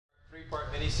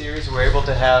three-part mini-series. We're able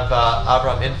to have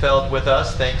Abraham Infeld with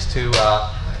us thanks to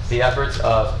the efforts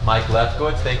of Mike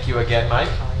Lefkowitz. Thank you again, Mike.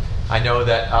 I know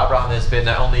that Abraham has been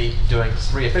not only doing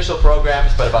 3 official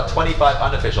programs, but about 25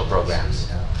 unofficial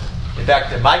programs. In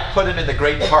fact, Mike put him in the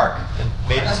Great Park and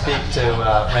made him speak to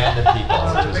random people,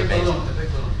 which was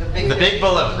amazing. The Big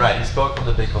Balloon, right. He spoke from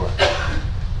the Big Balloon.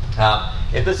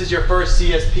 If this is your first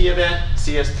CSP event,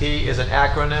 CSP is an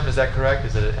acronym, is that correct?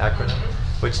 Is it an acronym?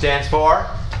 Which stands for?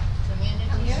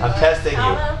 I'm testing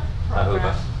you.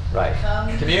 Ahuba. Right.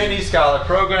 Community Scholar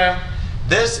Program.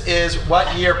 This is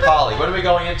what year, Polly? What are we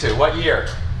going into? What year?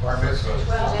 Bar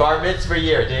mitzvah. Bar mitzvah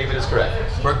year. David is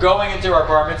correct. We're going into our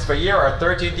bar mitzvah year, our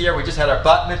 13th year. We just had our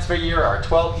bat mitzvah year, our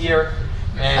 12th year.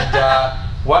 And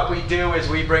what we do is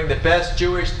we bring the best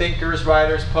Jewish thinkers,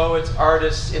 writers, poets,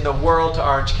 artists in the world to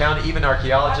Orange County, even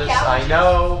archaeologists. I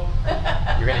know.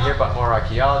 You're going to hear about more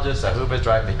archaeologists. Ahuba's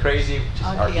driving me crazy. She's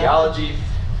an archaeology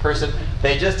person.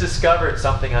 They just discovered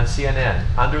something on CNN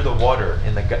under the water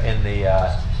in the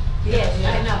Yes,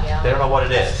 I know. They don't know what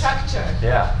it is. Structure.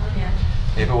 Yeah.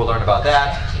 Maybe we'll learn about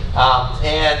that.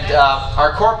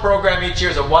 Our core program each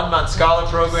year is a 1-month scholar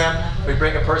program. We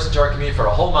bring a person to our community for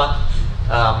a whole month.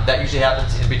 That usually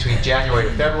happens in between January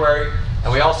to February.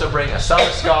 And we also bring a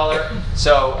summer scholar.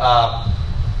 So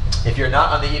if you're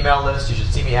not on the email list, you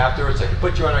should see me afterwards. I can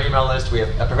put you on our email list. We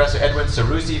have Professor Edwin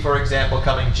Sarusi, for example,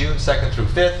 coming June 2nd through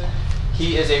 5th.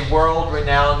 He is a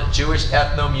world-renowned Jewish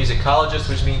ethnomusicologist,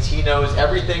 which means he knows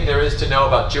everything there is to know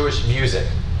about Jewish music.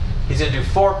 He's going to do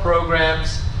 4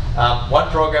 programs. One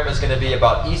program is going to be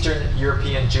about Eastern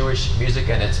European Jewish music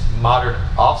and its modern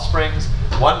offsprings.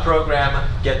 One program,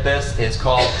 get this, is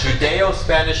called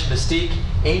Judeo-Spanish Mystique,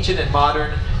 Ancient and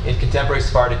Modern in Contemporary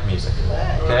Sephardic Music.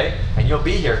 Okay? And you'll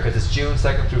be here because it's June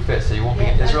 2nd through 5th, so you won't be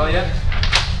in Israel yet.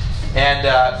 And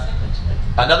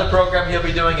another program he'll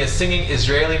be doing is Singing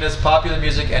Israeliness, Popular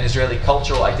Music and Israeli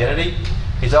Cultural Identity.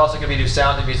 He's also going to do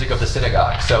Sound and Music of the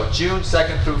Synagogue. So June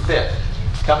 2nd through 5th,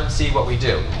 come and see what we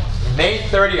do. May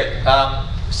 30th,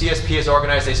 CSP has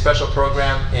organized a special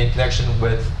program in connection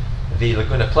with the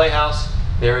Laguna Playhouse.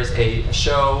 There is a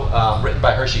show written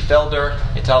by Hershey Felder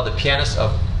entitled The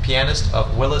Pianist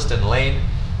of Williston Lane.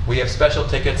 We have special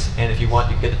tickets, and if you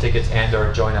want, you can get the tickets and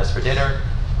or join us for dinner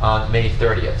on May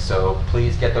 30th. So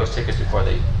please get those tickets before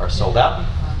they are sold out.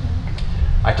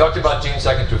 I talked about June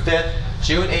 2nd through 5th.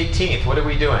 June 18th, what are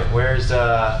we doing? Where's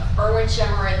Erwin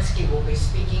Chemerinsky will be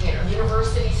speaking at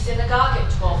University Synagogue at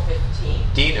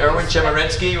 12:15. Dean Erwin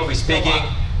Chemerinsky will be speaking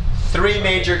 3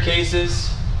 major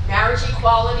cases. Marriage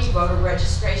equality, voter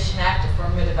registration act,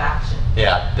 affirmative action.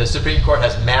 Yeah, the Supreme Court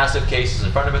has massive cases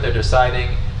in front of it. They're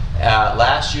deciding.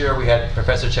 Last year we had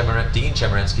Professor Dean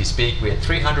Chemerinsky speak. We had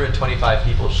 325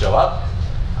 people show up.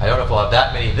 I don't know if we'll have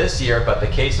that many this year, but the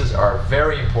cases are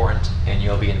very important and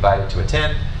you'll be invited to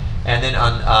attend. And then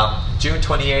on June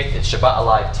 28th, it's Shabbat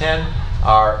Alive 10,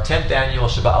 our 10th annual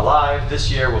Shabbat Alive.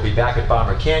 This year we'll be back at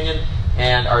Bomber Canyon,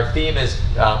 and our theme is,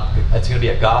 it's going to be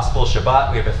a gospel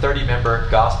Shabbat. We have a 30-member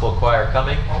gospel choir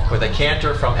coming with a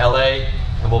cantor from LA,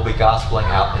 and we'll be gospeling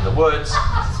out in the woods,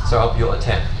 so I hope you'll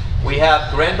attend. We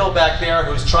have Grendel back there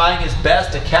who's trying his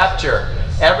best to capture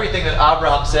everything that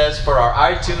Abraham says for our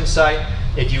iTunes site.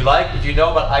 If you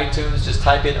know about iTunes, just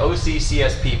type in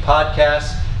OCCSP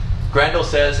Podcasts. Grendel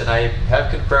says, and I have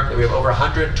confirmed, that we have over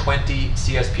 120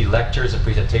 CSP lectures and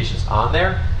presentations on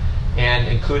there, and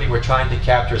including we're trying to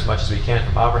capture as much as we can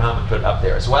from Abraham and put it up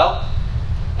there as well.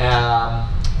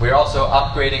 We're also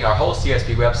upgrading our whole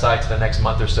CSP website. So the next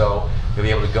month or so, you'll be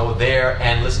able to go there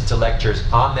and listen to lectures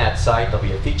on that site. There'll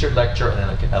be a featured lecture and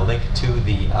then a link to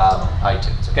the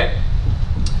iTunes. Okay.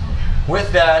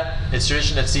 With that, it's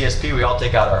tradition at CSP, we all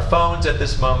take out our phones at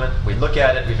this moment. We look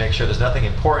at it, we make sure there's nothing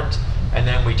important, and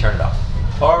then we turn it off.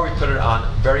 Or we put it on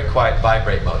very quiet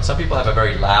vibrate mode. Some people have a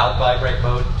very loud vibrate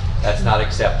mode. That's not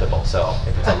acceptable. So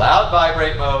if it's a loud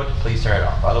vibrate mode, please turn it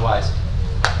off. Otherwise,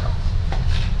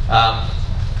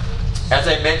 as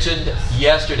I mentioned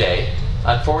yesterday,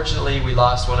 unfortunately we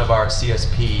lost one of our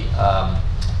CSP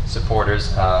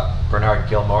supporters, Bernard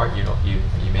Gilmore. You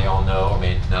may all know or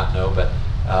may not know, but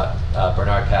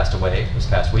Bernard passed away this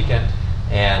past weekend.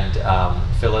 And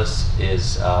Phyllis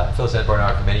and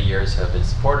Bernard for many years have been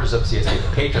supporters of CSP at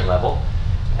the patron level.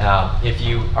 If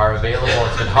you are available,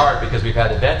 it's been hard because we've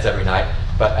had events every night,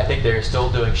 but I think they're still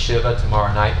doing Shiva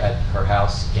tomorrow night at her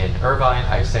house in Irvine.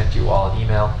 I sent you all an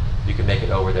email. If you can make it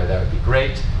over there, that would be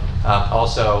great.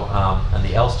 Also, on the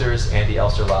Elsters, Andy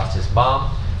Elster lost his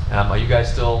mom. Are you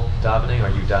guys still davening?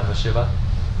 Are you done with Shiva?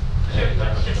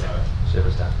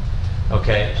 Shiva's done.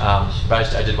 Okay,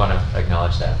 but I did want to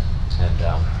acknowledge that. And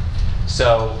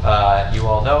So you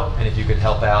all know, and if you could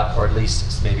help out, or at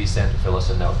least maybe send Phyllis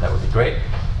a note, that would be great.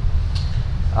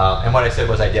 And what I said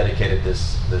was I dedicated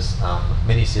this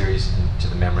mini-series to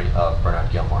the memory of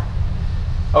Bernard Gilmore.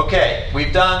 Okay,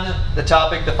 we've done the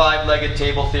topic, the five-legged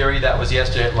table theory. That was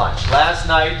yesterday at lunch. Last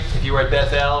night, if you were at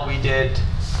Bethel, we did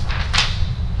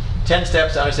 10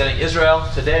 steps to understanding Israel.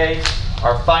 Today,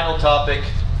 our final topic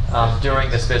during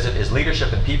this visit is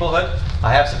leadership and peoplehood.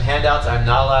 I have some handouts. I'm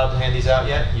not allowed to hand these out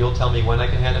yet. You'll tell me when I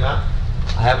can hand them out.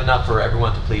 I have enough for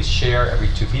everyone to please share, every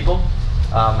 2 people.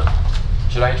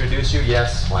 Should I introduce you?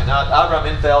 Yes, why not?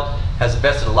 Avram Infeld has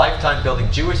invested a lifetime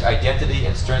building Jewish identity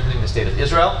and strengthening the state of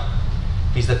Israel.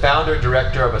 He's the founder and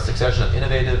director of a succession of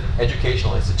innovative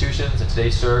educational institutions, and today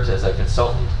serves as a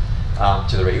consultant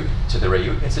to the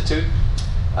Reut Institute,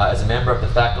 as a member of the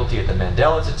faculty at the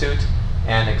Mandel Institute,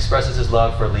 and expresses his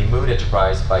love for Limud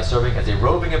Enterprise by serving as a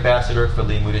roving ambassador for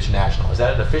Limud International. Is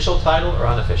that an official title or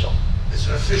unofficial? It's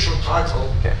an official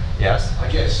title. Okay. Yes? I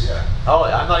guess, yeah. Oh,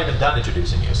 I'm not even done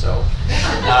introducing you, so.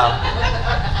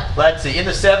 Let's see. In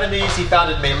the 70s, he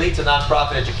founded Melit, a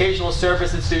nonprofit educational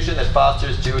service institution that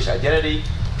fosters Jewish identity,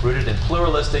 rooted in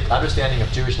pluralistic understanding of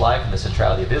Jewish life and the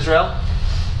centrality of Israel.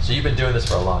 So you've been doing this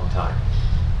for a long time.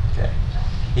 Okay.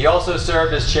 He also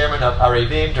served as chairman of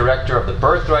Arevim, director of the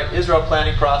Birthright Israel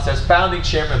planning process, founding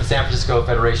chairman of the San Francisco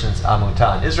Federation's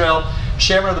Amuta in Israel,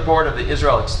 chairman of the board of the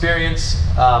Israel Experience,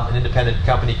 an independent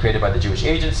company created by the Jewish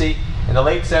Agency. In the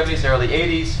late 70s and early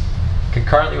 80s,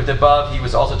 concurrently with the above, he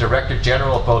was also director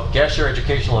general of both Gesher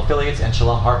Educational Affiliates and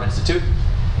Shalom Hartman Institute.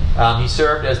 He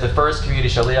served as the first community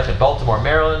shaliach in Baltimore,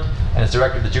 Maryland, and as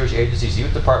director of the Jewish Agency's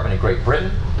youth department in Great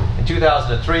Britain. In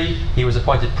 2003, he was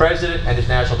appointed president and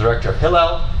international director of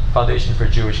Hillel, Foundation for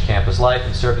Jewish Campus Life,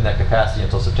 and served in that capacity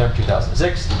until September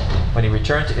 2006, when he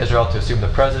returned to Israel to assume the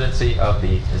presidency of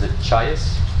the, is it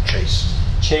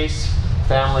Chase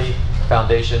Family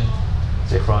Foundation,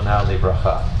 Zechrona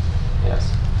Livracha.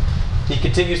 Yes. He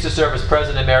continues to serve as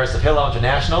president emeritus of Hillel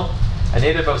International, a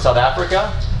native of South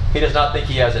Africa. He does not think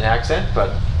he has an accent,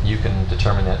 but you can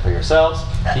determine that for yourselves.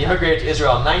 He immigrated to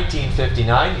Israel in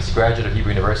 1959. He's a graduate of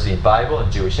Hebrew University in Bible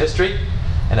and Jewish History,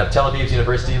 and of Tel Aviv's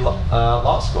University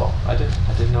Law School. I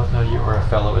didn't know you were a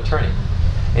fellow attorney.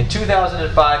 In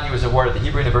 2005, he was awarded the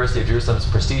Hebrew University of Jerusalem's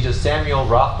prestigious Samuel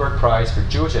Rothberg Prize for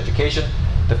Jewish Education,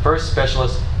 the first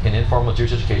specialist in informal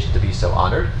Jewish education to be so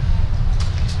honored.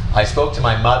 I spoke to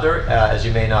my mother, as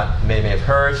you may have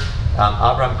heard.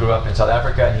 Avram grew up in South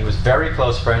Africa, and he was very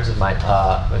close friends with my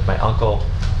uncle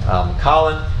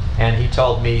Colin. And he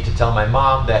told me to tell my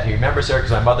mom that he remembers her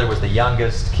because my mother was the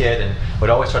youngest kid and would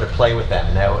always try to play with them,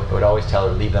 and I would always tell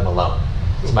her to leave them alone.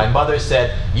 So my mother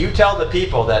said, "You tell the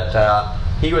people that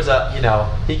he was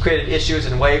he created issues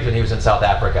and waves when he was in South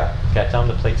Africa." Can I tell him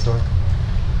the plate story?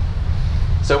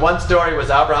 So one story was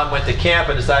Abraham went to camp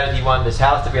and decided he wanted his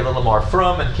house to be a little more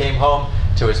frum, and came home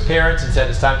to his parents and said,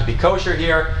 "It's time to be kosher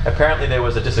here." Apparently there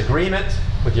was a disagreement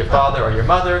with your father or your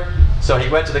mother, so he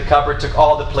went to the cupboard, took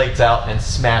all the plates out, and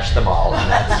smashed them all.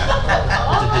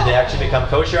 And did they actually become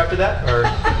kosher after that? Or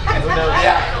who knows?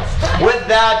 Yeah. With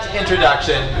that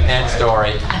introduction and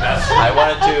story, I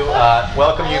wanted to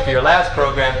welcome you for your last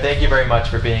program. Thank you very much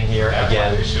for being here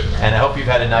again. And I hope you've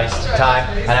had a nice time.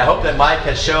 And I hope that Mike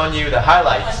has shown you the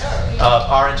highlights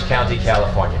of Orange County,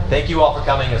 California. Thank you all for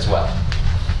coming as well.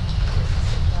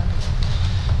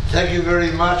 Thank you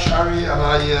very much, Ari, and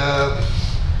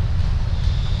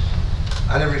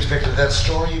I never expected that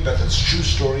story, but it's a true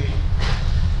story.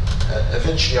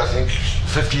 Eventually, I think,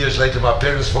 50 years later, my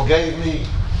parents forgave me.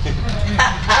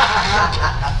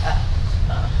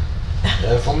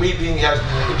 For me, being here has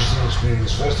been an interesting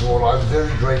experience. First of all, I'm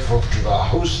very grateful to the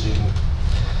hosting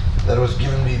that was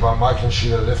given me by Mike and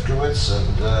Sheila Lefkowitz,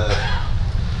 and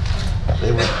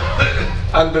they were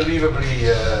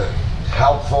unbelievably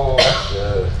helpful,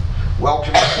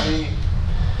 welcoming me.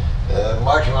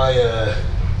 Mike and I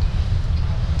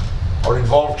are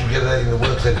involved together in the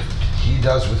work that he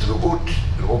does with Reut,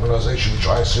 an organization which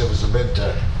I serve as a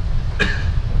mentor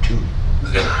to.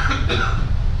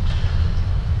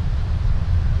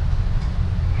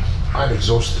 I'm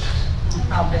exhausted.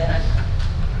 I'll bet.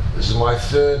 This is my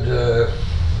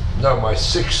my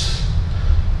sixth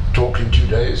talk in 2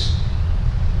 days.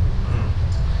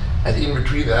 And in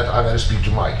between that, I've had to speak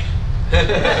to Mike.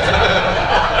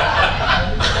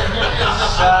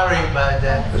 Sorry about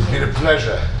that. It's been a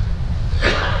pleasure.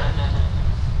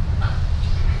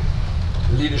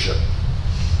 Leadership.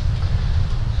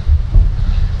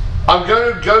 I'm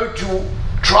going to go to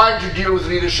trying to deal with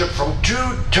leadership from 2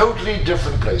 totally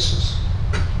different places.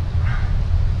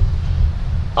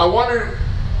 I want to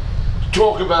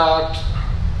talk about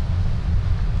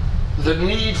the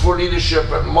need for leadership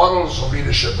and models of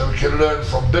leadership that we can learn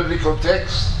from biblical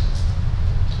texts.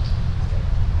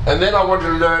 And then I want to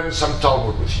learn some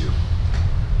Talmud with you.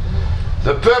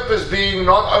 The purpose being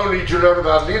not only to learn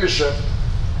about leadership,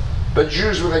 but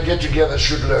Jews, when they get together,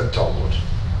 should learn Talmud.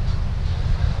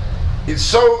 It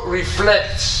so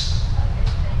reflects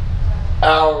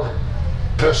our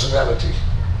personality,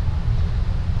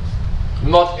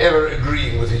 not ever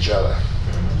agreeing with each other.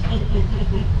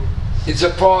 It's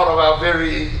a part of our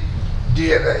very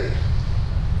DNA.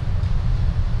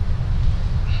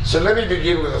 So let me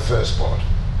begin with the first part.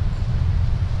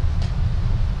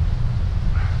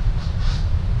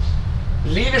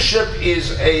 Leadership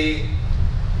is a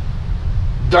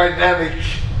dynamic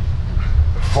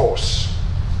force.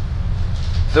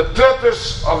 The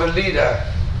purpose of a leader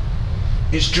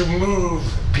is to move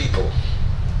people.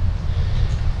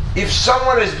 If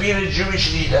someone has been a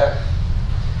Jewish leader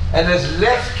and has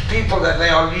left people that they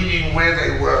are leading where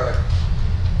they were,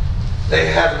 they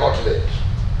have not led.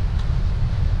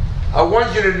 I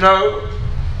want you to know,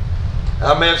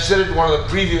 I may have said it in one of the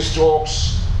previous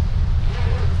talks,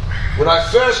 when I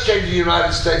first came to the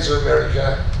United States of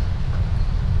America,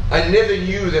 I never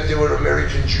knew that there were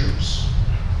American Jews.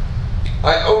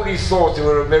 I only thought there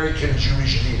were American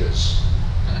Jewish leaders.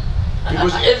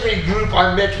 Because every group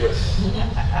I met with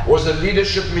was a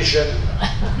leadership mission,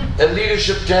 a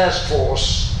leadership task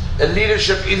force, a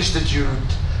leadership institute,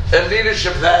 a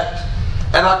leadership that.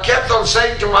 And I kept on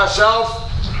saying to myself,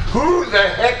 who the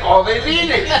heck are they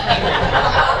leading?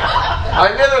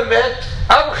 I never met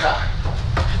Amcha.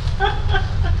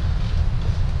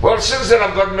 Well, since then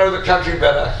I've got to know the country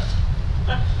better.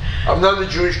 I've known the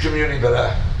Jewish community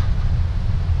better.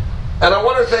 And I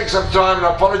want to take some time and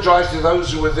apologize to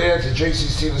those who were there to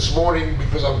JCC this morning,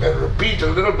 because I'm going to repeat a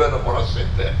little bit of what I said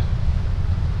there.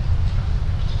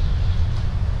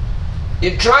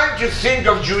 In trying to think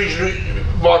of Jewish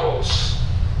models,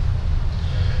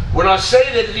 when I say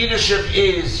that leadership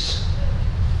is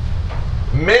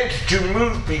meant to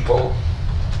move people,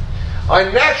 I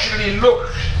naturally look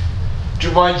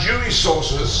to my Jewish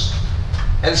sources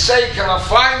and say, can I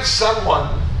find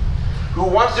someone who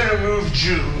wanted to move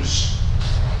Jews?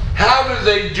 How do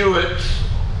they do it?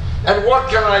 And what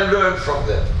can I learn from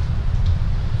them?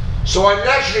 So I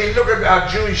naturally look at our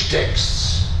Jewish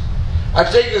texts. I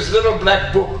take this little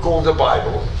black book called the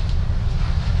Bible,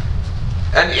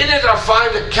 and in it I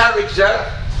find a character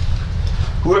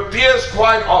who appears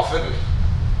quite often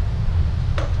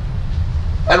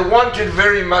and wanted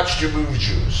very much to move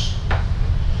Jews.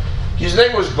 His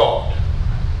name was God.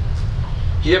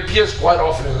 He appears quite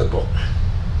often in the book.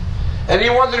 And he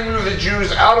wanted to move the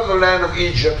Jews out of the land of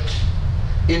Egypt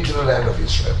into the land of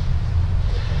Israel.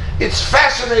 It's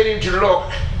fascinating to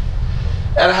look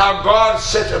at how God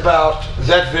set about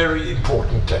that very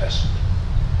important task.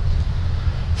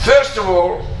 First of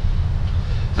all,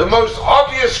 the most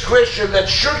obvious question that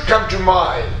should come to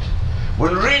mind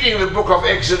when reading the book of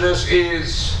Exodus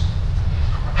is,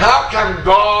 how come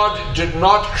God did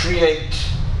not create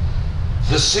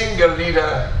the single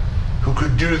leader who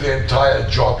could do the entire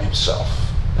job himself?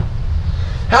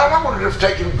 How long would it have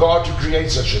taken God to create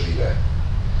such a leader?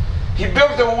 He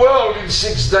built the world in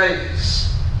 6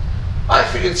 days. I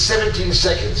figured 17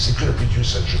 seconds he could have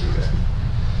produced such a leader.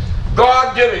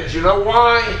 God did it. You know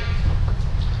why?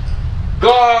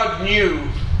 God knew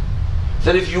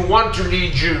that if you want to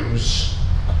lead Jews,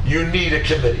 you need a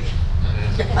committee.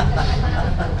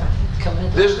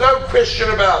 There's no question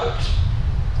about it.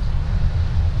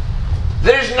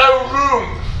 There's no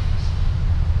room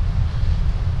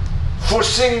for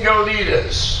single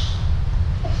leaders,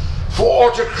 for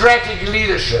autocratic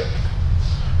leadership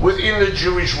within the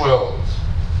Jewish world.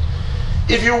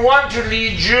 If you want to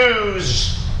lead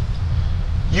Jews,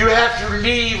 you have to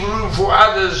leave room for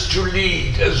others to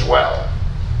lead as well.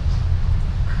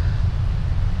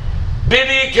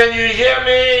 Biddy, can you hear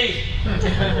me?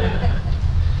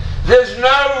 There's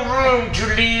no room to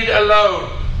lead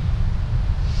alone.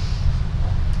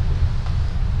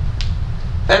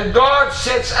 And God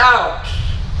sets out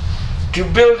to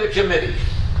build a committee.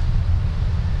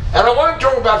 And I want to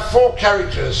talk about 4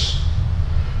 characters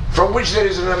from which there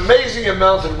is an amazing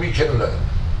amount that we can learn.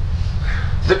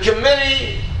 The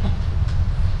committee,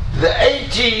 the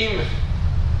A-team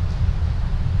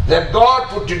that God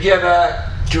put together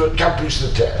to accomplish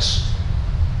the task.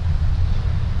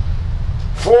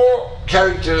 4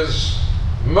 characters: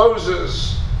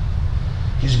 Moses,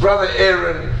 his brother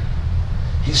Aaron,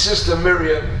 his sister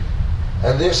Miriam,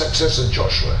 and their successor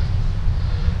Joshua.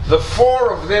 The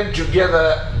 4 of them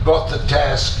together got the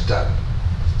task done.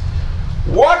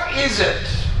 What is it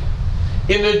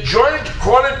in the joint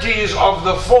qualities of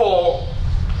the four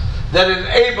that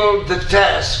enabled the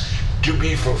task to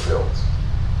be fulfilled.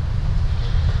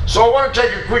 So I want to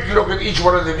take a quick look at each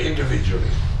one of them individually.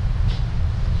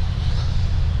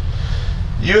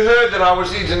 You heard that I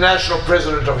was the international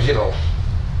president of Hillel.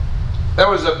 That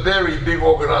was a very big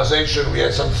organization. We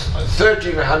had some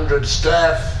 1,300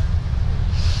 staff.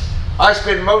 I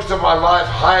spent most of my life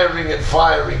hiring and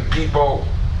firing people.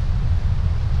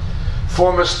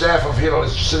 Former staff of Hillel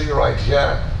is sitting right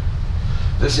here.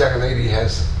 This young lady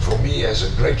has, for me, has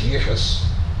a great yichus.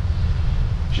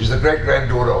 She's the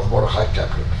great-granddaughter of Mordechai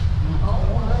Kaplan.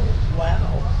 Oh,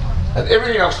 wow. And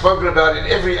everything I've spoken about in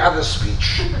every other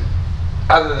speech,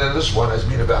 other than this one, has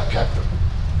been about Kaplan.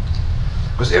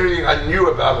 Because everything I knew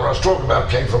about, what I was talking about,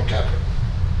 came from Kaplan.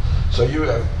 So you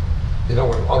know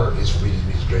what an honor it is for me to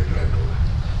be his great-granddaughter.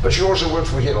 But she also worked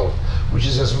for Hillel, which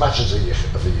is as much as a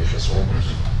yichus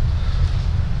almost.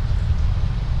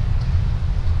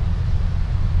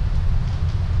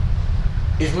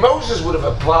 If Moses would have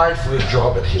applied for a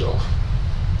job at Hillel,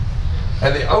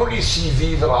 and the only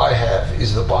CV that I have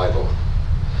is the Bible,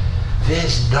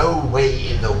 there's no way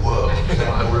in the world that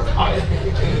I would have hired him.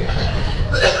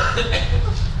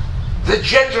 The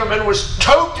gentleman was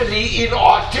totally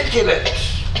inarticulate.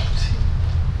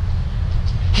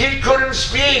 He couldn't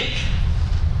speak.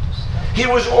 He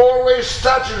was always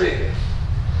stuttering.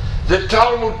 The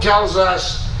Talmud tells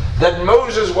us that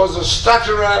Moses was a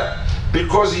stutterer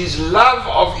because his love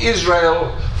of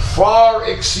Israel far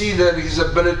exceeded his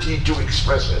ability to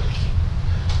express it.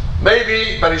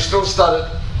 Maybe, but he still stuttered.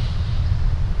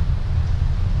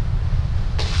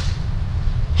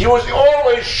 He was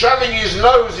always shoving his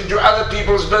nose into other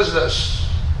people's business.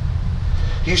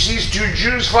 He sees two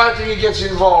Jews fighting, he gets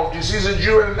involved. He sees a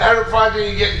Jew and an Arab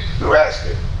fighting, who asked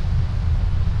him?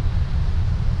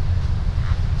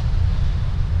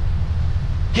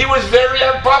 He was very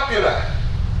unpopular.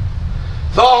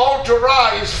 The whole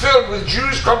Torah is filled with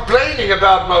Jews complaining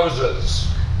about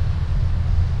Moses.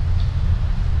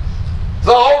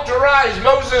 The whole Torah is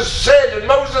Moses said, and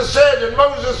Moses said, and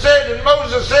Moses said, and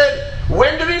Moses said.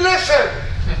 When did he listen?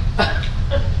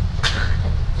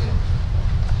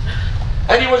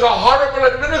 And he was a horrible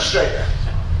administrator.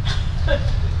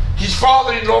 His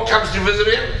father-in-law comes to visit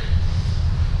him,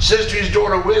 says to his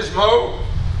daughter, "Where's Mo?"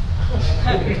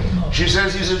 She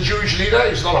says, "He's a Jewish leader,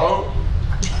 he's not home."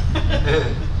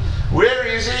 Where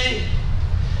is he?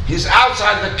 He's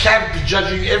outside the camp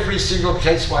judging every single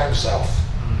case by himself.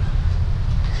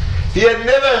 He had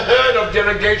never heard of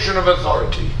delegation of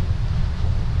authority.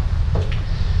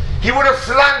 He would have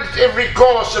flunked every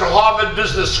course at Harvard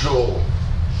Business School.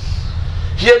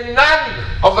 He had none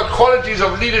of the qualities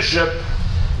of leadership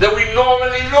that we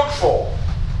normally look for.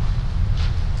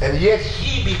 And yet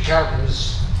he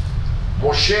becomes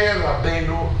Moshe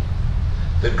Rabbeinu,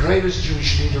 the greatest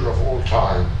Jewish leader of all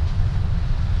time,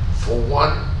 for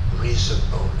one reason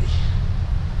only.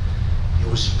 He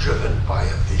was driven by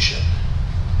a vision.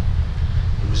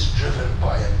 He was driven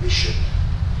by a mission.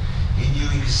 He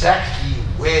knew exactly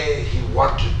where he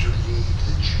wanted to lead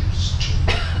the Jews to.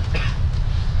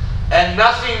 And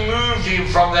nothing moved him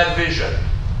from that vision.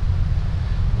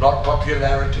 Not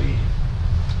popularity,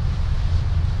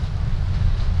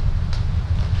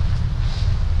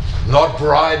 not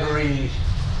bribery,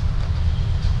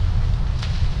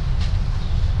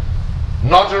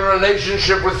 not a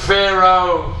relationship with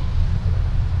Pharaoh.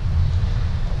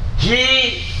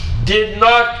 He did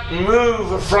not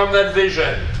move from that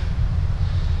vision.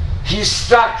 He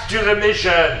stuck to the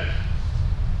mission.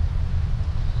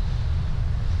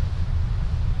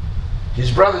 His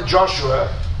brother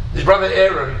Joshua, his brother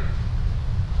Aaron,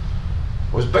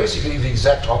 was basically the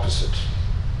exact opposite.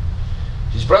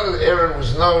 His brother Aaron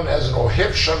was known as an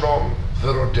Ohev Shalom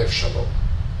v'Rodef Shalom,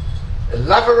 a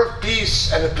lover of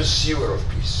peace and a pursuer of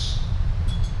peace.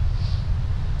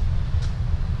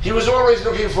 He was always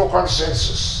looking for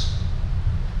consensus.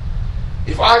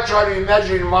 If I try to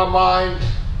imagine in my mind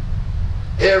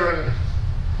Aaron,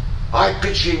 I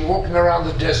picture him walking around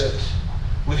the desert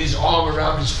with his arm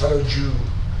around his fellow Jew,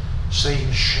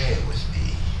 saying, "Share with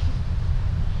me.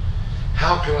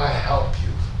 How can I help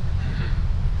you?"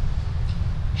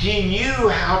 He knew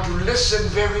how to listen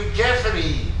very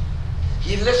carefully.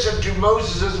 He listened to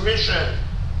Moses' mission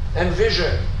and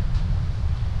vision.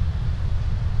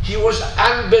 He was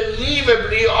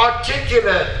unbelievably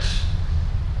articulate.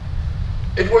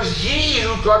 It was he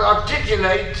who could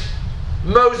articulate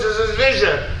Moses'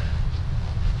 vision.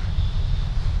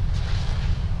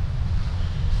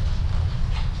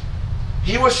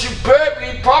 He was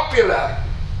superbly popular.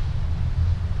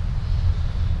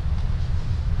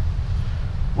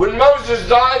 When Moses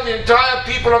died, the entire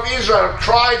people of Israel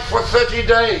cried for 30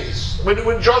 days.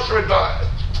 When Joshua died.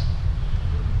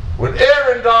 When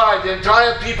Aaron died, the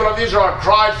entire people of Israel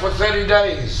cried for 30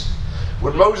 days.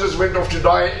 When Moses went off to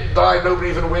die, nobody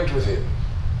even went with him.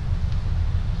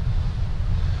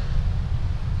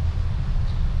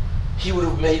 He would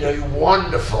have made a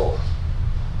wonderful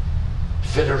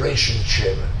federation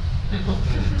chairman.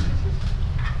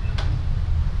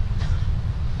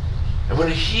 And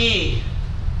when he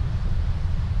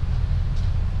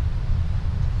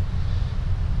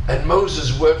and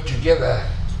Moses worked together,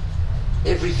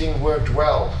 everything worked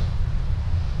well.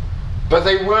 But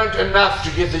they weren't enough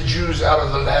to get the Jews out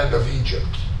of the land of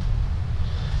Egypt.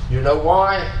 You know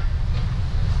why?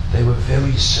 They were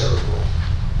very cerebral.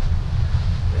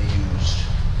 They used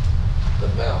the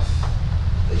mouth.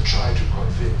 They tried to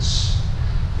convince.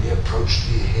 They approached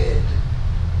the head.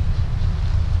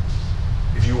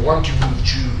 If you want to move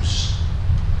Jews,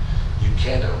 you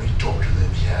can't only talk to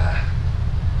them here.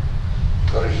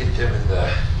 You've got to hit them in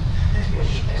the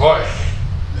voice.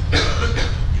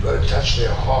 You've got to touch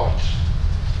their heart.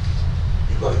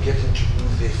 You've got to get them to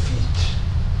move their feet.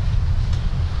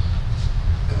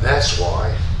 And that's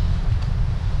why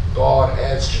God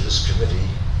adds to this committee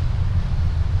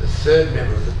the third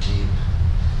member of the team,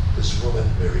 this woman,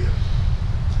 Miriam.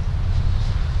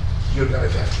 You're going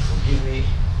to have to forgive me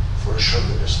for a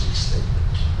chauvinistic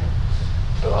statement,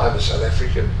 but I'm a South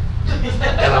African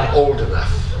and I'm old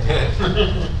enough.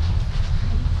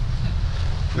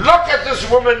 Look at this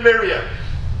woman, Miriam.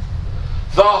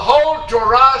 The whole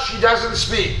Torah she doesn't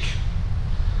speak,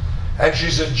 and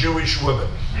she's a Jewish woman.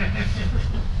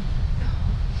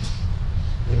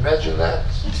 Imagine that.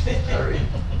 Harry.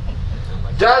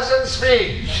 Doesn't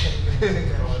speak.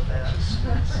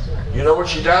 You know what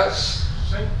she does?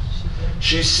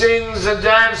 She sings and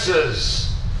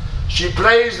dances. She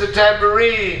plays the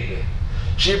tambourine.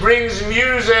 She brings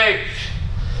music.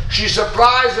 She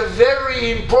supplies a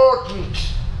very important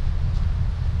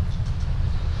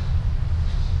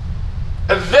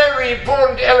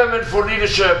element for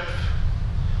leadership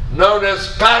known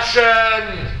as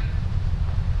passion.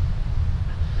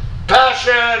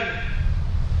 Passion.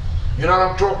 You know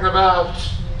what I'm talking about?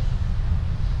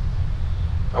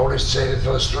 I always say to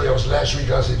tell a story. Last week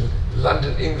I was in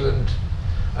London, England.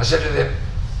 I said to them,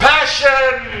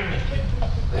 passion!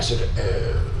 They said,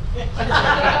 oh.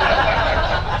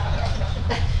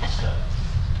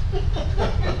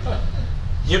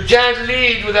 You can't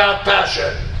lead without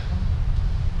passion.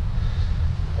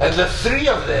 And the three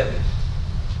of them,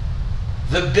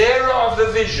 the bearer of the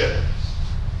vision,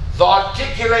 the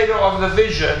articulator of the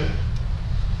vision,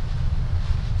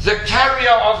 the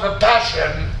carrier of the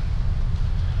passion,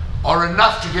 are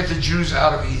enough to get the Jews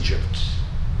out of Egypt.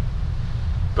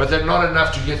 But they're not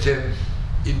enough to get them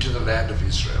into the land of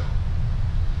Israel.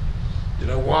 You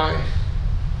know why?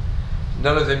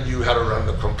 None of them knew how to run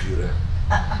the computer.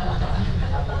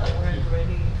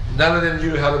 None of them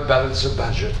knew how to balance a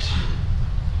budget.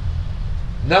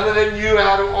 None of them knew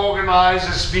how to organize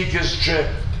a speaker's trip.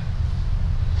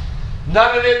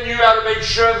 None of them knew how to make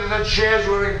sure that the chairs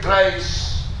were in place.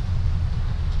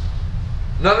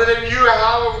 None of them knew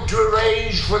how to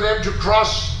arrange for them to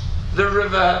cross the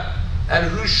river, and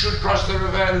who should cross the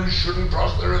river and who shouldn't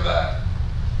cross the river.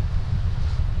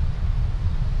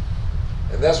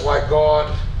 And that's why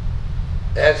God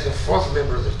adds the fourth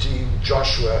member of the team,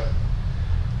 Joshua,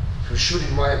 who should,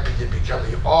 in my opinion, become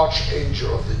the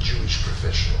archangel of the Jewish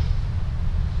professional.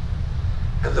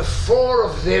 And the four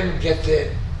of them get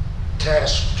their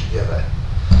task together.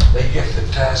 They get the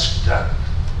task done.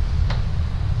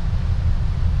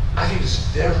 I think it's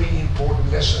very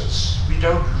important lessons. We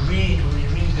don't read, when we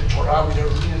read the Torah, we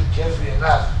don't read it carefully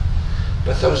enough.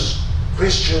 But those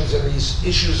questions and these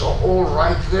issues are all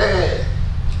right there.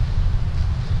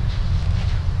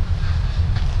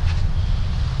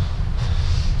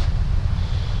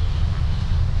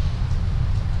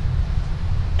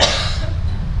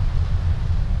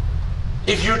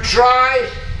 If you try,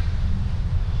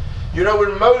 you know,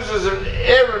 when Moses and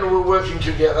Aaron were working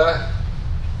together,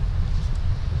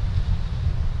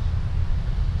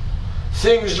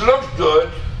 things looked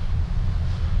good,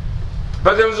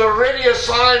 but there was already a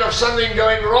sign of something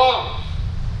going wrong.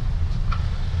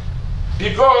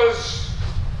 Because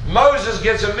Moses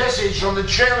gets a message from the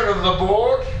chairman of the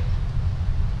board.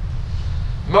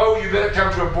 Mo, you better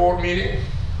come to a board meeting.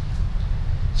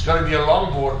 It's going to be a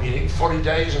long board meeting, 40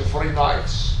 days and 40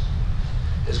 nights.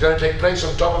 It's going to take place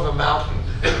on top of a mountain.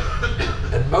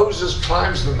 And Moses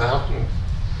climbs the mountain,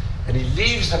 and he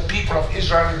leaves the people of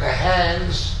Israel in the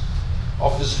hands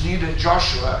of this leader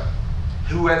Joshua,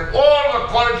 who had all the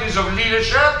qualities of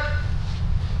leadership,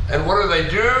 And what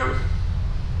do?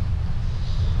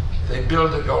 They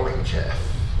build a golden calf.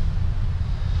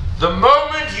 The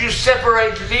moment you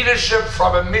separate leadership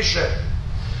from a mission,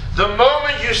 the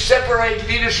moment you separate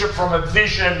leadership from a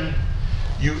vision,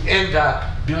 you end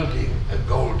up building a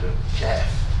golden calf.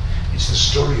 It's the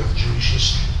story of Jewish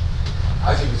history.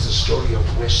 I think it's the story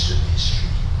of Western history.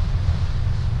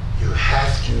 You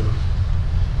have to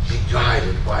be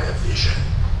guided by a vision.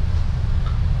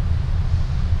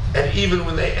 And even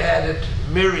when they added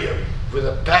Miriam with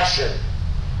a passion,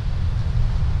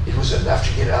 it was enough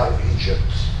to get out of Egypt.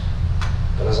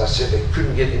 But as I said, they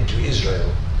couldn't get into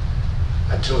Israel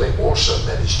until they also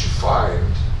managed to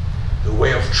find the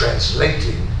way of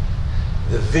translating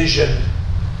the vision,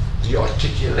 the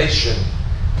articulation,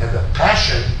 and the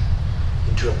passion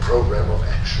into a program of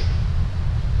action.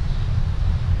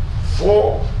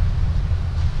 4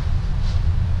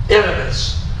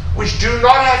 elements which do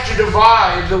not have to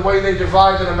divide the way they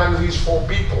divided among these 4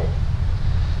 people.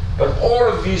 But all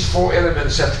of these 4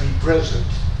 elements have to be present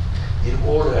in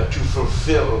order to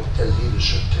fulfill a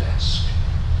leadership task.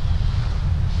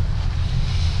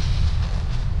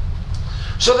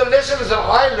 So the lessons that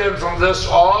I learned from this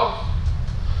are,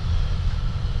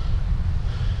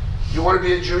 you want to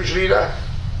be a Jewish leader?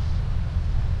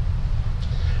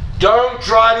 Don't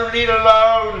try to lead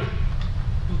alone.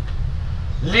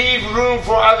 Leave room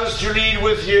for others to lead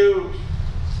with you.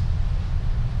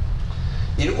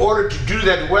 In order to do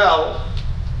that well,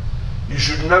 you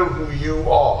should know who you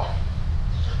are.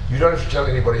 You don't have to tell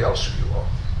anybody else who you are,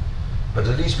 but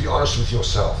at least be honest with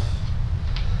yourself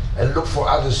and look for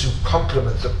others who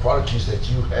complement the qualities that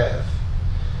you have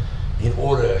in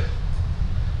order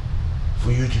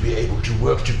for you to be able to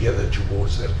work together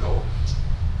towards that goal.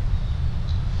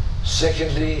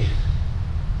 Secondly,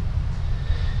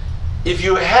 if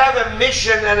you have a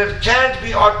mission and it can't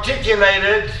be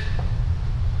articulated,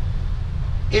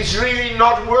 it's really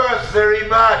not worth very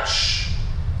much.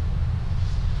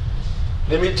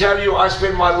 Let me tell you, I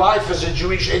spent my life as a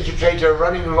Jewish educator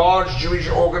running large Jewish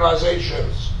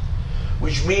organizations,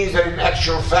 which means that in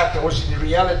actual fact I was in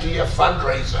reality a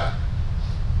fundraiser.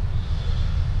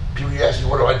 People ask me,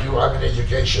 what do? I'm in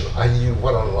education. I knew,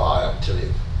 what a lie, I'm telling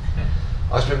you.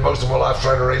 I spent most of my life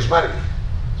trying to raise money.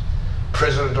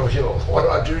 President of Hill,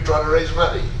 what do? Trying to raise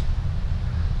money.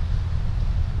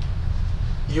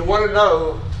 You want to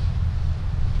know,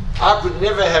 I could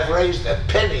never have raised a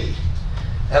penny,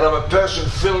 and I'm a person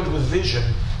filled with vision,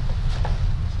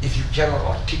 if you cannot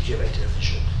articulate a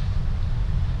vision.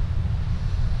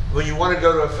 When you want to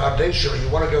go to a foundation or you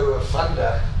want to go to a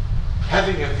funder,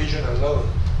 having a vision alone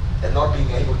and not being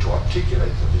able to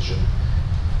articulate the vision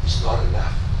is not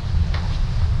enough.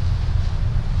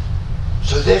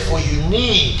 So therefore you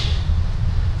need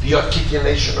the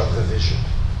articulation of the vision.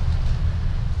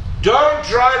 Don't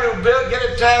try to get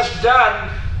a task done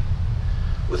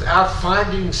without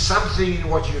finding something in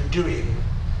what you're doing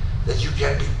that you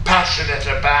can be passionate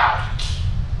about.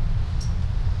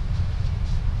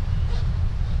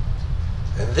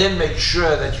 And then make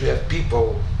sure that you have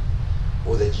people,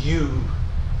 or that you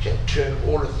can turn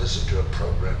all of this into a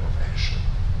program of action.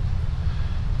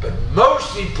 But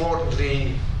most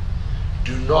importantly,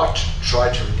 do not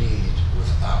try to lead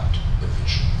without a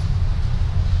vision.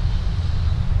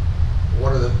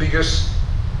 One of the biggest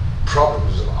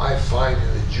problems that I find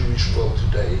in the Jewish world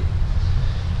today,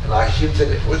 and I hinted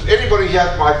at it, was anybody here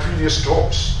at my previous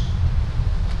talks?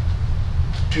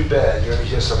 Too bad, you're going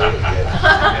to hear something again.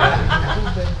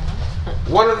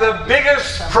 One of the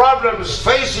biggest problems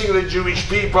facing the Jewish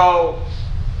people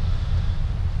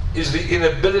is the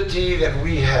inability that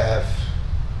we have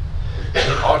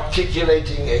in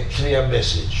articulating a clear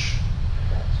message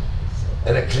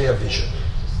and a clear vision.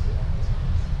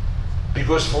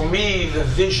 Because for me, the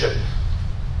vision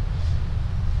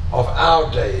of our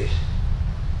day,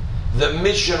 the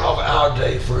mission of our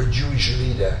day for a Jewish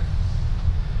leader,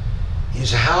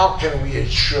 is how can we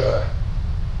ensure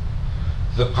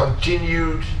the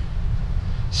continued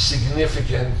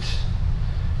significant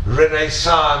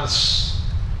renaissance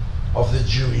of the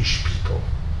Jewish people.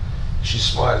 She's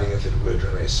smiling at the word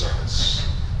renaissance,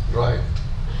 right?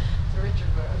 The Richard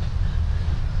word.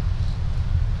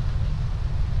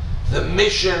 The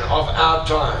mission of our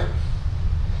time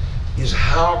is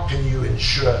how can you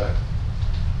ensure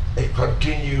a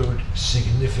continued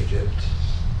significant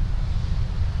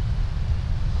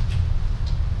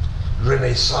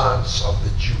renaissance of the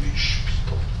Jewish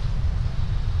people.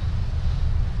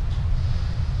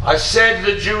 I said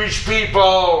the Jewish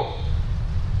people,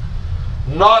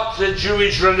 not the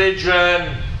Jewish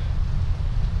religion.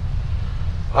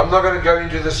 I'm not going to go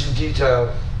into this in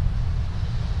detail.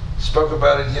 Spoke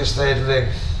about it yesterday at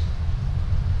length.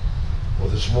 or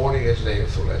this morning at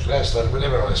length, or at last night,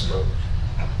 whenever I spoke.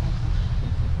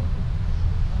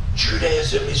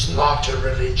 Judaism is not a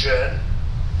religion.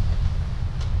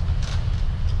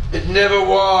 It never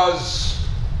was.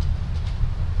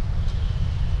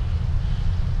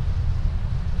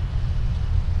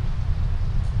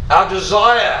 Our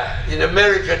desire in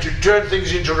America to turn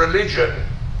things into religion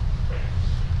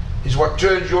is what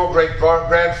turned your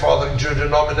great-grandfather into a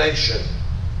denomination,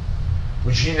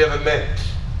 which he never meant.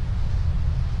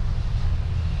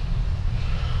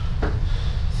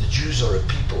 The Jews are a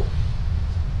people.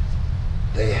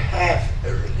 They have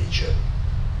a religion.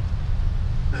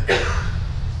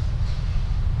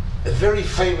 A very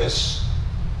famous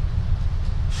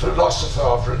philosopher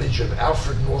of religion,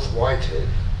 Alfred North Whitehead,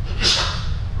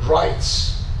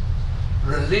 writes,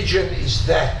 religion is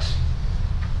that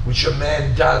which a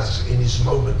man does in his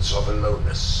moments of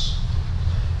aloneness.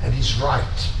 And he's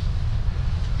right.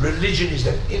 Religion is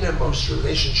that innermost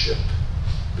relationship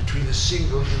between a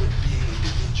single human being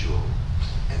individual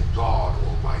and God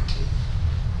Almighty.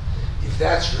 If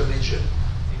that's religion,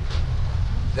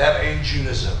 that ain't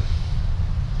Judaism.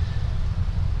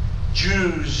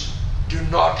 Jews do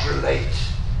not relate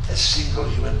as single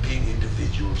human being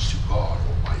individuals to God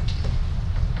Almighty.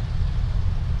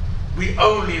 We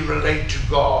only relate to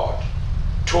God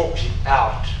talking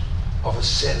out of a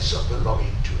sense of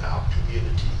belonging to our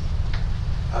community,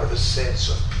 out of a sense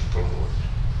of peoplehood.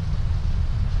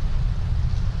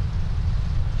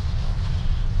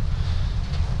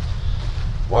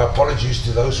 My apologies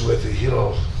to those who were at the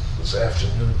Hill this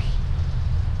afternoon.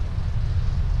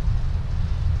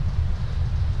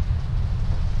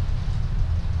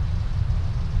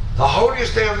 The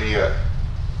holiest day of the year,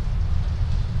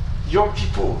 Yom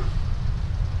Kippur.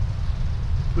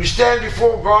 We stand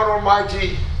before God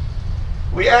Almighty.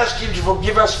 We ask Him to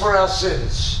forgive us for our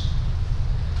sins.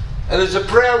 And there's a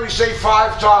prayer we say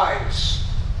 5 times.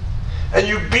 And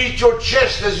you beat your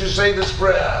chest as you say this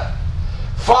prayer.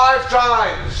 5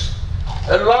 times.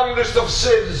 A long list of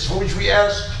sins for which we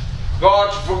ask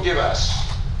God to forgive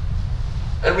us.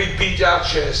 And we beat our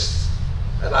chests.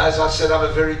 And as I said, I'm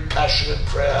a very passionate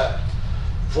prayer.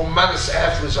 For months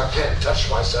afterwards, I can't touch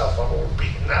myself. I'm all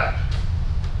beaten up.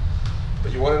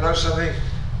 But you want to know something?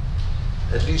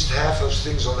 At least half those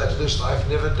things on that list I've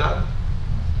never done.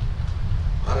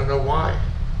 I don't know why.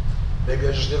 Maybe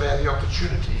I just never had the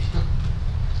opportunity.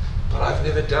 But I've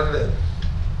never done them.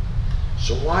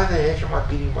 So why the heck am I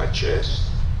beating my chest?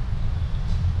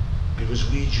 Because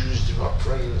we Jews do not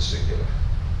pray in the singular.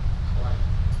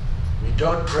 We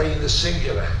don't pray in the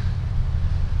singular.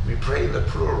 We pray in the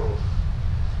plural.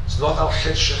 It's not al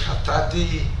chet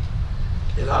shechatati,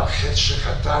 it's al chet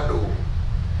shechatanu.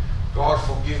 God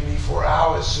forgive me for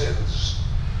our sins,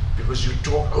 because you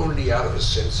talk only out of a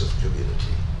sense of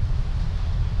community.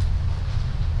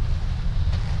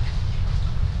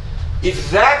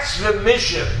 If that's the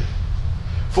mission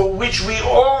for which we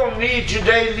all need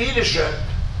today leadership,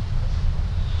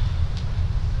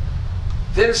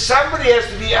 then somebody has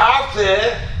to be out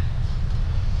there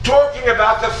talking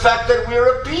about the fact that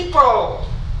we're a people,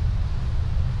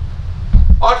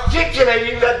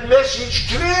 articulating that message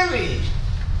clearly.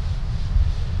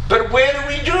 But where do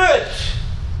we do it?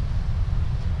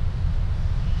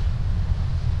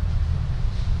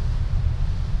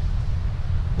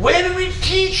 Where do we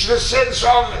teach the sense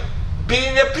of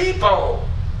being a people?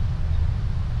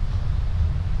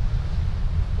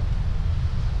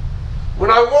 When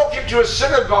I walk into a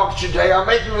synagogue today, I'm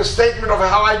making a statement of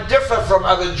how I differ from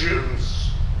other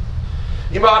Jews.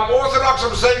 If I'm Orthodox,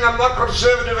 I'm saying I'm not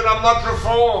conservative and I'm not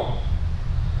Reform.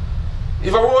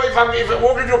 If I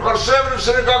walk into a conservative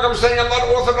synagogue, I'm saying I'm not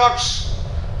Orthodox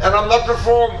and I'm not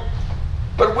Reform.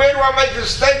 But where do I make the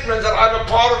statement that I'm a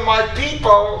part of my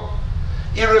people,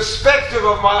 irrespective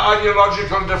of my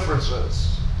ideological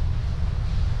differences?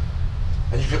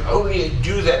 And you can only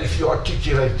do that if you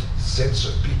articulate the sense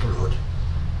of peoplehood.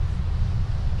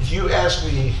 If you ask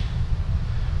me,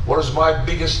 what is my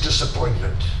biggest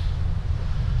disappointment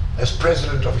as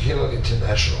president of Hillel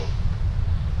International?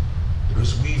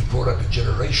 Because we've brought up a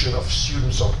generation of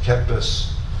students on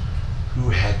campus who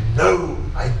had no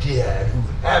idea and who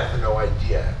have no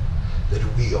idea that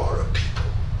we are a people.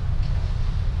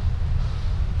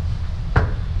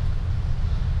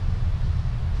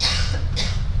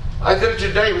 I did it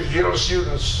today with Hillel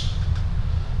students.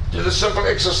 Did a simple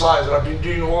exercise that I've been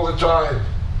doing all the time.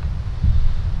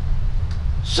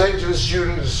 Saying to the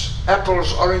students,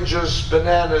 apples, oranges,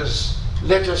 bananas,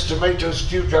 lettuce, tomatoes,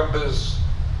 cucumbers,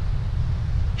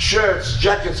 shirts,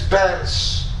 jackets,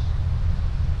 pants.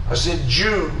 I said,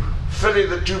 Jew, fill in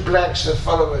the 2 blanks that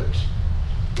follow it.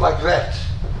 Like that.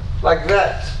 Like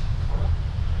that.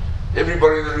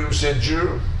 Everybody in the room said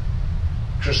Jew,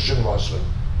 Christian, Muslim.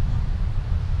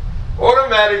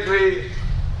 Automatically,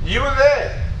 you were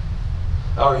there.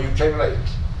 Oh, you came late.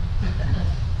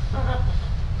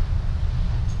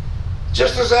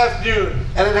 Just this afternoon,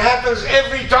 and it happens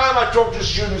every time I talk to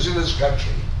students in this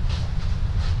country.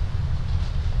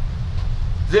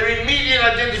 Their immediate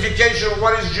identification of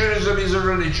what is Judaism is a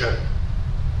religion.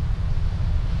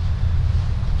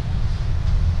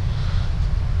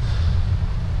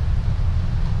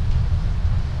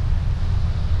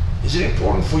 Is it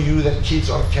important for you that kids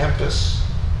on campus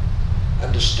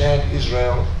understand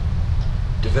Israel,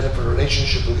 develop a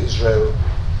relationship with Israel,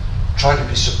 try to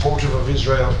be supportive of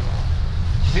Israel?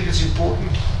 Do you think it's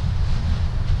important?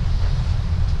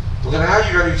 Well, then how are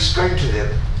you going to explain to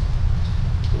them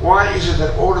why is it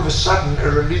that all of a sudden a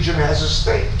religion has a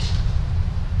state?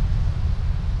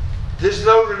 There's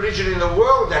no religion in the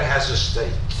world that has a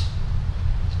state.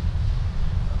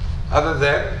 Other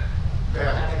than?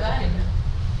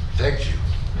 Thank you.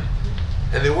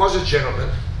 And there was a gentleman,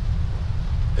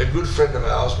 a good friend of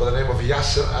ours by the name of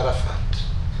Yasser Arafat,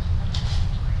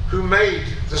 who made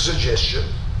the suggestion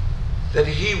that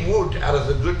he would, out of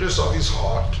the goodness of his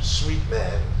heart, sweet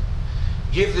man,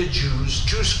 give the Jews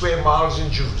 2 square miles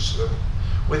in Jerusalem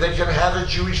where they can have a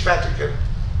Jewish Vatican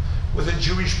with a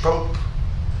Jewish Pope,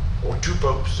 or 2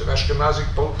 popes, an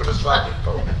Ashkenazic Pope and a Sephardic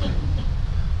Pope.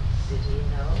 Did he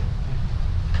know?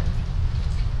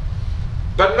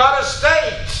 But not a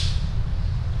state.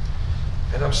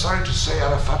 And I'm sorry to say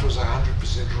Arafat was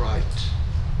 100% right.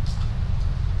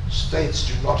 States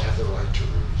do not have the right to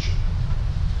religion.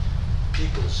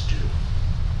 Peoples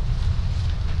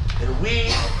do. And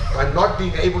we, by not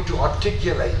being able to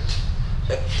articulate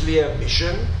a clear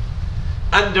mission,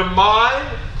 undermine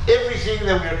everything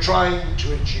that we are trying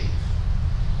to achieve.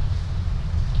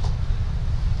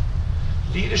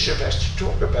 Leadership has to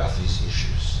talk about these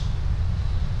issues.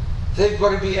 They've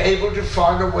got to be able to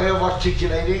find a way of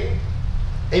articulating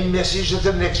a message that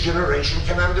the next generation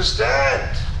can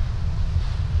understand.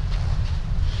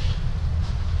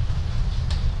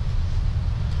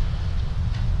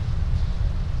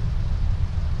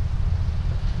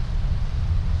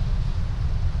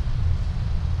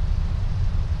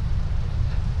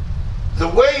 The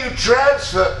way you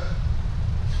transfer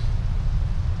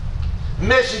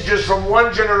messages from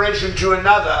one generation to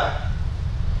another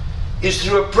is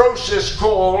through a process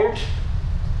called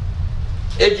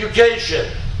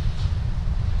education.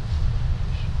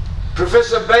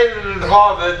 Professor Balin at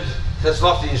Harvard, that's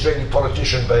not the Israeli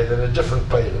politician Balin, a different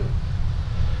Balin,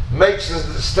 makes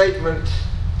the statement,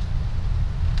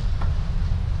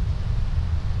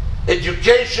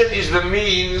 education is the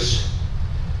means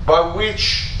by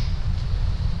which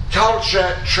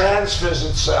culture transfers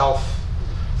itself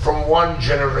from one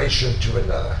generation to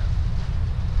another.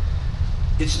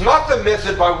 It's not the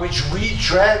method by which we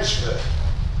transfer.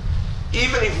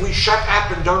 Even if we shut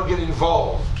up and don't get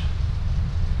involved,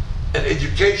 an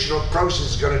educational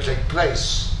process is going to take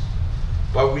place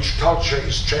by which culture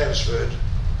is transferred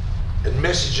and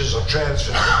messages are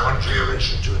transferred from one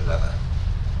generation to another.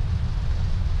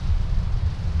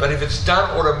 But if it's done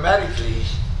automatically,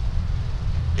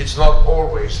 it's not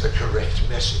always the correct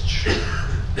message.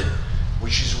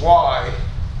 Which is why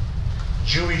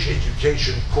Jewish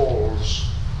education calls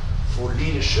for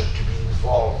leadership to be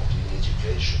involved in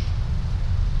education.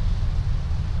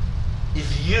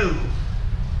 If you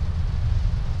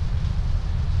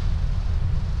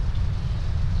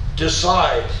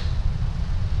decide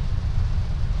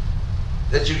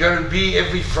that you're going to be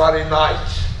every Friday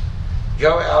night,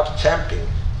 go out camping,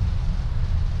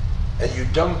 and you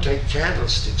don't take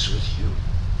candlesticks with you,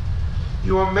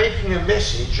 you are making a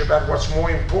message about what's more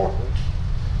important,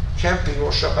 camping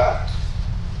or Shabbat.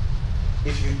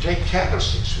 If you take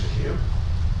candlesticks with you,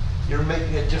 you're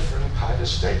making a different kind of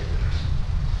statement.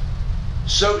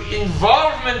 So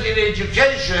involvement in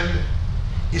education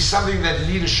is something that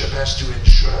leadership has to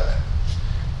ensure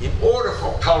in order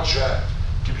for culture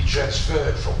to be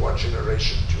transferred from one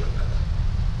generation to another.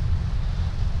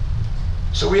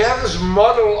 So we have this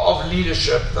model of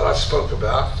leadership that I spoke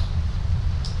about.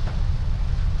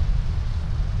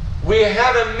 We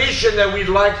have a mission that we'd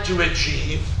like to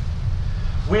achieve.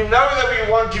 We know that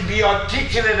we want to be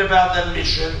articulate about that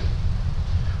mission.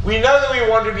 We know that we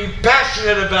want to be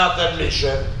passionate about that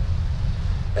mission.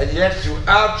 And yet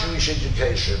throughout Jewish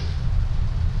education,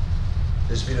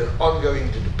 there's been an ongoing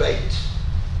debate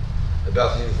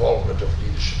about the involvement of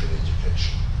leadership in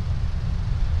education.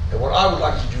 And what I would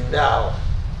like to do now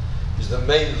is the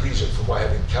main reason for my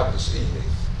having come this evening,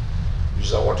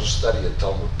 is I want to study a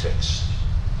Talmud text.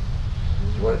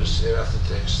 You wanted to say out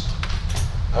the text?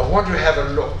 I want to have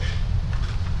a look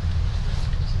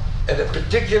at a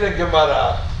particular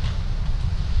Gemara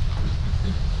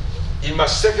in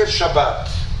Masechet Shabbat,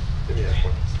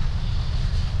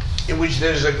 in which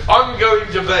there is an ongoing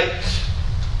debate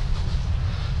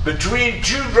between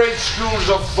two great schools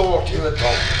of thought in the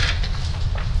Talmud.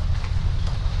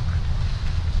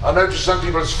 I know to some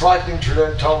people it's frightening to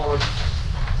learn Talmud.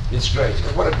 It's great.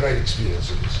 And what a great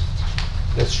experience it is.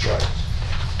 Let's try it.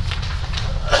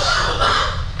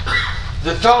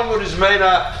 The Talmud is made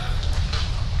up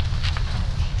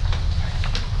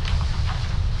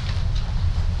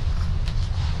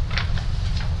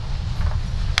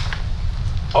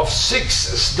of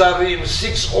 6 sdarim,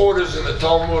 6 orders in the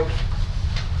Talmud.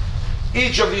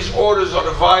 Each of these orders are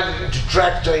divided into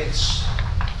tractates.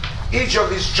 Each of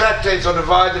these tractates are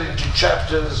divided into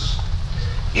chapters.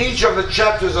 Each of the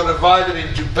chapters are divided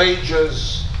into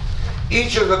pages.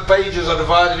 Each of the pages are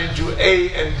divided into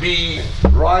A and B,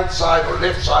 right side or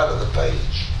left side of the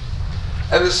page.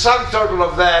 And the sum total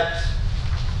of that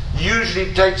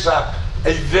usually takes up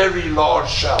a very large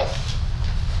shelf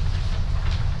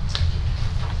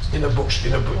in a book,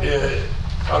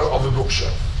 of a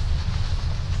bookshelf.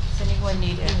 Does anyone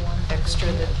need one extra?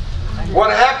 What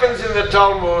happens in the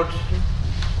Talmud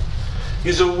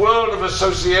is a world of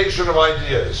association of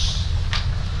ideas.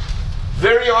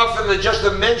 Very often, just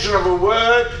the mention of a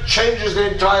word changes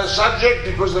the entire subject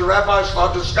because the rabbis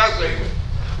start discussing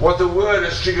what the word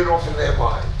has triggered off in their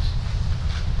minds.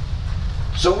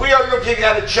 So we are looking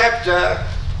at a chapter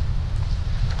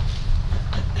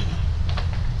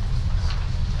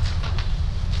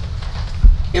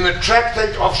in a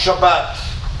tractate of Shabbat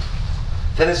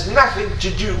that has nothing to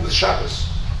do with Shabbos.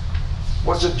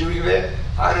 What's it doing there?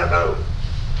 I don't know.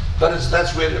 But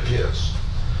that's where it appears.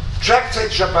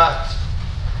 Tractate Shabbat.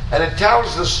 And it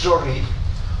tells the story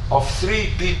of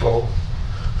 3 people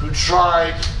who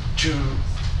tried to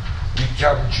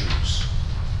become Jews.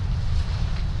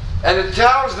 And it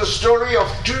tells the story of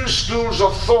 2 schools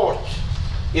of thought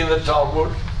in the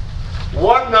Talmud.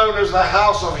 One known as the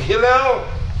house of Hillel,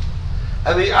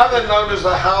 and the other known as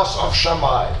the house of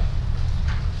Shammai.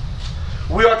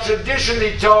 We are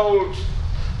traditionally told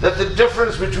that the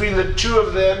difference between the 2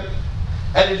 of them,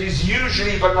 and it is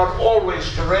usually but not always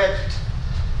correct,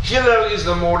 Hillel is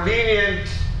the more lenient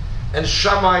and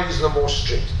Shammai is the more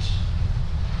strict.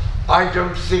 I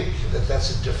don't think that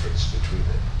that's a difference between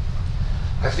them.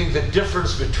 I think the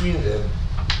difference between them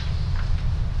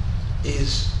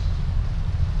is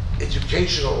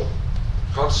educational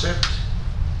concept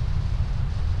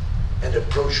and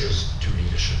approaches to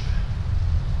leadership.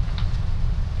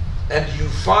 And you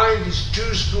find these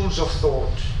 2 schools of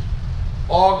thought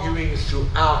arguing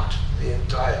throughout the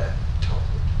entire Talmud.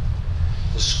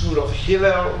 The school of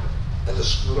Hillel and the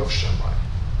school of Shammai.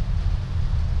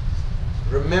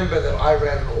 Remember that I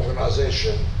ran an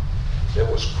organization that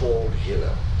was called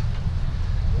Hillel.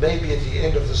 Maybe at the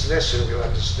end of this lesson we'll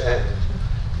understand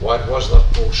why it was not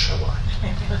called Shammai.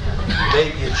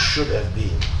 Maybe it should have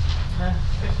been.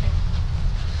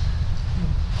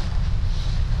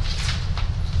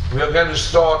 We are going to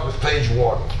start with page 1.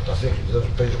 I think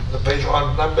the page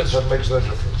 1 numbered, so it makes no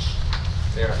difference.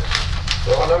 There.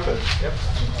 They are numbered? Yep.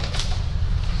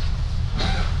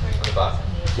 On the bottom.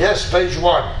 Yes, page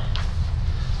 1.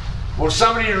 Will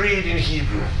somebody read in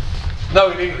Hebrew?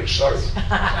 No, in English, sorry.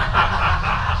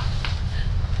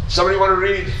 Somebody want to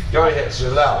read? Go ahead,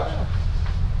 so loud.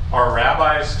 Our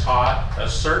rabbis taught a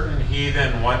certain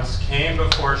heathen once came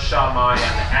before Shammai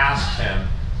and asked him,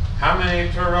 "How many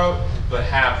Torah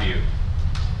have you?"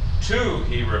 "2,"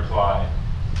 he replied,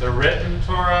 "the written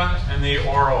Torah and the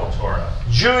oral Torah."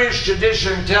 Jewish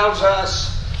tradition tells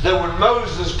us that when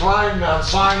Moses climbed Mount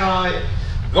Sinai,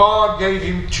 God gave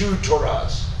him 2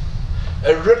 Torahs,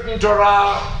 a written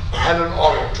Torah and an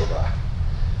oral Torah.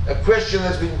 A question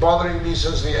that's been bothering me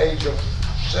since the age of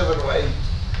 7 or 8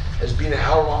 has been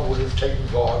how long would it have taken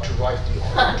God to write the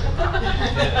oral Torah?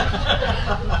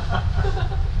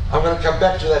 I'm going to come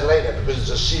back to that later because it's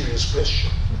a serious question.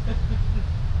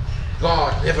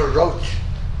 God never wrote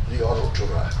the oral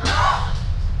Torah.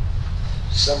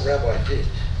 Some rabbi did.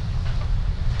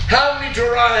 "How many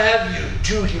Torah have you?"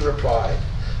 2, he replied.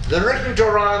 "The written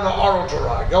Torah and the oral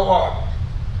Torah." Go on.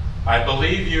 "I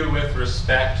believe you with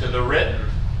respect to the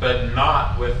written, but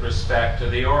not with respect to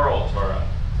the oral Torah."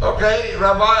 Okay,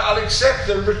 Rabbi, I'll accept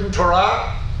the written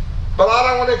Torah, but I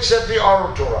don't want to accept the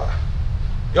oral Torah.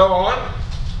 Go on.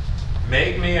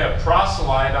 "Make me a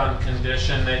proselyte on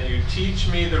condition that you teach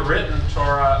me the written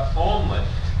Torah only."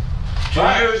 To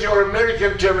use your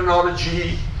American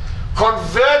terminology,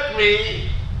 convert me,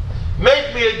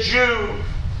 make me a Jew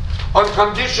on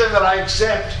condition that I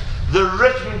accept the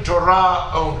written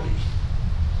Torah only.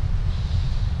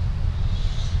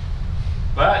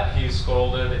 But he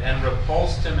scolded and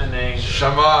repulsed him in anger.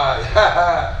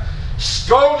 Shammai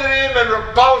scolded him and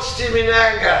repulsed him in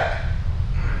anger.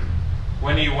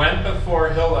 When he went before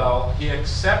Hillel, he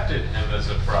accepted him as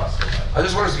a proselyte. I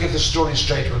just want us to get this story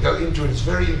straight. We'll go into it. It's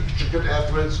very intricate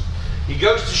afterwards. He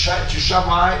goes to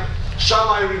Shammai.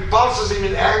 Shammai repulses him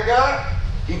in anger.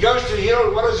 He goes to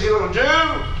Hillel. What does Hillel do?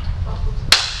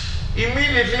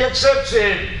 Immediately accepts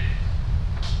him.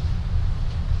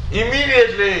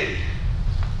 Immediately.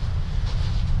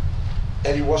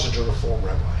 And he wasn't a reform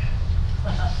rabbi.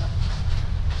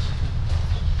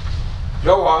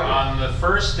 Go on. On the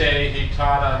first day, he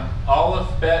taught him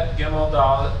Aleph, Bet, Gimel,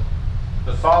 Dalet.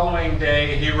 The following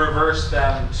day, he reversed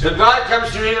them to... The guy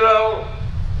comes to Hillel.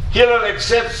 Hillel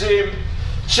accepts him.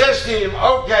 Says to him,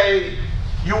 okay,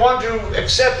 you want to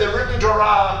accept the written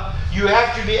Torah, you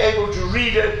have to be able to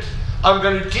read it. I'm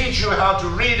going to teach you how to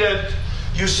read it.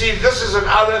 You see, this is an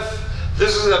Aleph,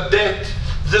 this is a Bet,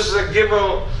 this is a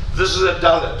Gimel, this is a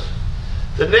Dalet.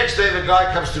 The next day the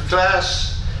guy comes to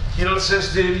class. Hillel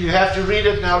says to him, you have to read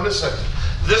it. Now listen,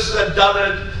 this is a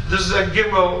Dalet, this is a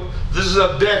Gimel, this is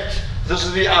a Bet, this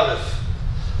is the Aleph.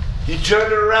 He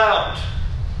turned it around.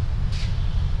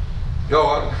 Go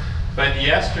on. But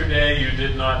yesterday you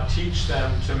did not teach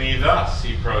them to me thus,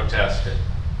 he protested.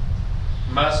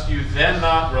 Must you then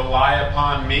not rely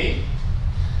upon me?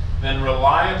 Then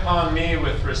rely upon me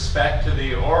with respect to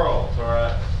the oral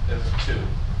Torah too.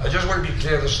 I just want to be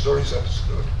clear, the story's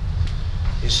understood.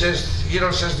 He says,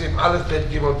 Hillel says to him, Aleph, Bet,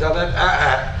 Gimel, Dalet,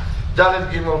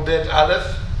 Dalet, Gimel, Bet,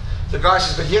 Aleph. The guy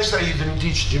says, but yesterday you didn't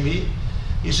teach it to me.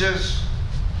 He says,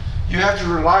 you have to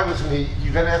rely with me,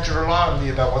 you're going to have to rely on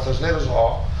me about what those letters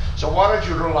are. So why don't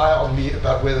you rely on me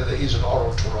about whether there is an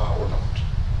oral Torah or not?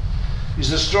 Is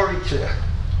the story clear?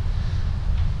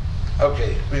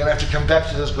 Okay, we're going to have to come back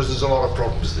to this because there's a lot of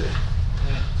problems there.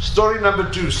 Story number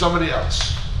 2, somebody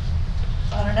else.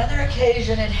 On another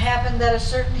occasion, it happened that a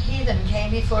certain heathen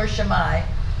came before Shammai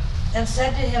and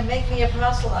said to him, make me a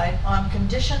proselyte on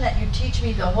condition that you teach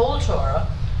me the whole Torah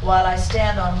while I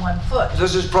stand on one foot.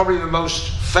 This is probably the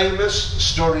most famous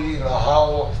story in the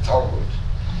whole Talmud.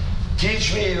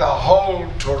 Teach me the whole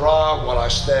Torah while I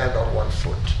stand on one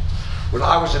foot. When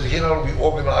I was at Hillel, we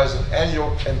organized an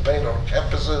annual campaign on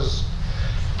campuses.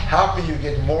 How can you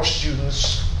get more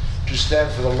students to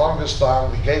stand for the longest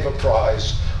time? We gave a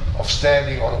prize of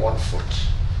standing on one foot,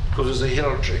 because it's a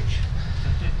Hillel trick.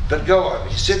 But go on.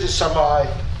 He said to Shammai,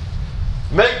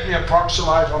 make me a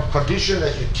proselyte on condition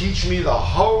that you teach me the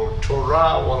whole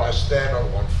Torah while I stand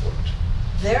on one foot.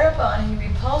 Thereupon he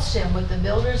repulsed him with the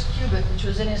builder's cubit which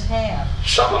was in his hand.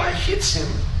 Shammai hits him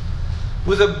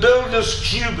with a builder's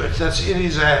cubit that's in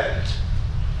his hand.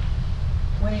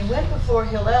 When he went before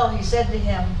Hillel, he said to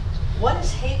him, what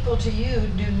is hateful to you,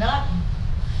 do not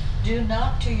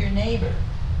to your neighbor.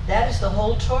 That is the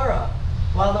whole Torah,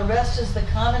 while the rest is the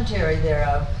commentary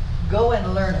thereof. Go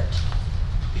and learn it.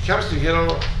 He comes to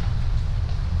Hillel,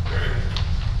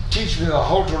 teach me the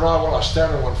whole Torah while I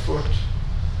stand on one foot.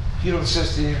 Hillel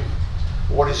says to him,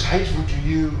 what is hateful to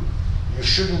you, you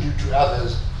shouldn't do to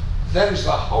others. That is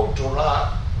the whole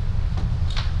Torah.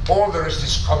 All the rest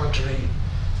is commentary.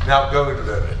 Now go and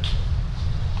learn it.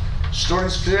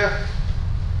 Story's clear?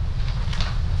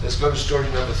 Let's go to story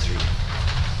number 3.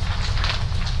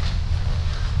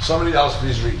 Somebody else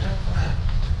please read.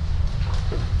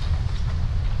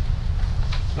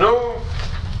 No?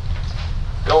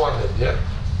 Go on then, yeah?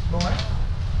 More.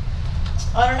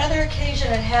 On another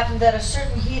occasion, it happened that a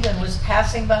certain heathen was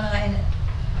passing behind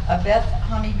a Beth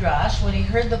Hamidrash when he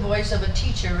heard the voice of a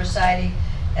teacher reciting,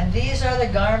 and these are the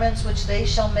garments which they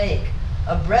shall make,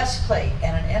 a breastplate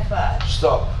and an ephod.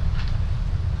 Stop.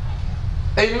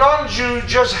 A non-Jew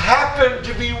just happened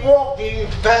to be walking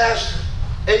past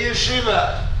a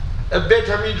yeshiva, a Bet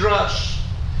HaMidrash.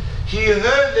 He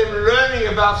heard them learning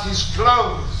about his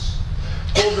clothes,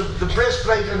 called the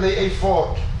breastplate and the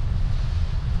ephod.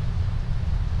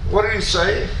 What did he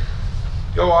say?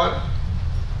 Go on.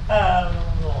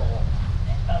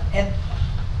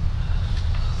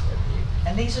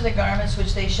 And these are the garments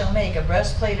which they shall make, a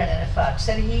breastplate and an ephod.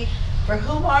 Said he, for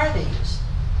whom are these?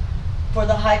 For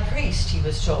the high priest, he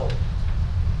was told.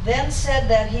 Then said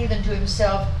that heathen to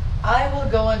himself, I will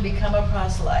go and become a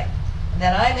proselyte, and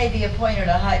that I may be appointed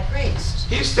a high priest.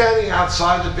 He's standing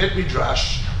outside the Bet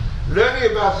Midrash,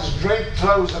 learning about this great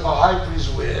clothes that the high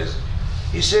priest wears.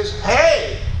 He says,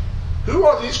 hey, who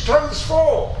are these clothes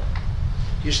for?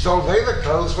 He's told they're the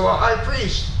clothes for the high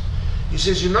priest. He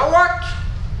says, you know what?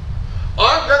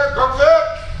 I'm going to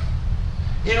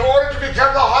convert in order to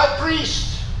become the high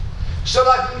priest so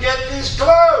that I can get these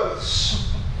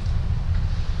clothes.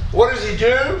 What does he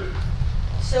do?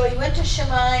 So he went to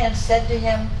Shammai and said to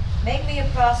him, "Make me a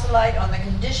proselyte on the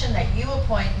condition that you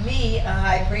appoint me a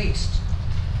high priest."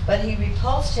 But he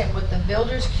repulsed him with the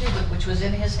builder's cubit which was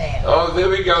in his hand. Oh, there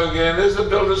we go again. There's the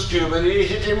builder's cubit. He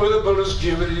hit him with the builder's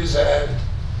cubit in his hand.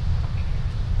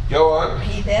 Go on.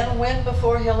 He then went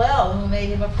before Hillel, who made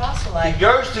him a proselyte. He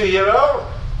goes to Hillel,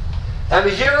 and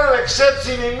Hillel accepts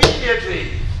him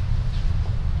immediately.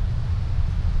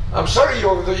 I'm sorry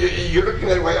you're looking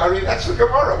that way. I mean, that's the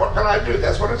Gemara. What can I do?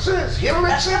 That's what it says. Hillel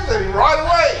accepted him right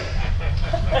away.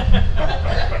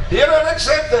 Hillel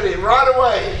accepted him right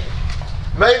away.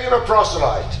 Made him a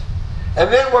proselyte. And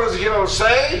then what does Hillel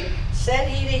say? Said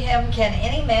he to him, "Can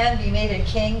any man be made a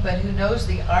king, but who knows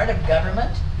the art of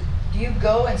government? Do you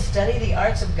go and study the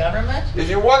arts of government?" If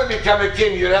you want to become a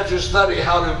king, you'd have to study the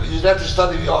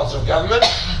arts of government.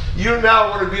 You now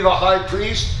want to be the high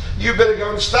priest. You better go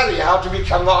and study how to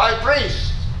become the high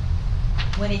priest.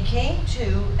 When he came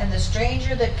to, and the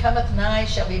stranger that cometh nigh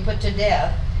shall be put to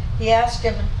death, he asked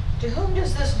him, "To whom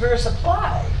does this verse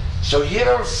apply?" So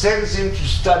Hillel sends him to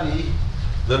study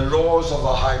the laws of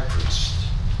the high priest.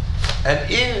 And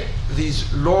in these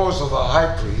laws of the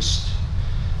high priest,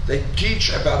 they teach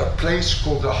about a place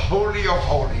called the Holy of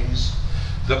Holies,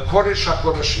 the Kodesh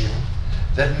HaKodeshim,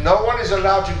 that no one is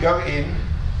allowed to go in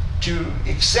to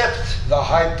accept the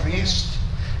high priest,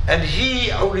 and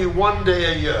he only one day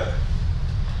a year.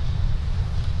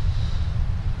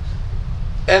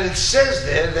 And it says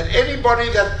there that anybody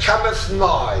that cometh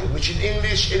nigh, which in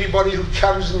English, anybody who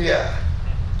comes near,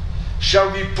 shall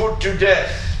be put to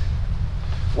death.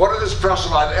 What did this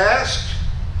proselyte ask?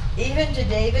 Even to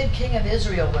David, king of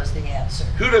Israel, was the answer.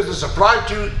 Who does this apply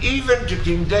to? Even to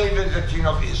King David, the king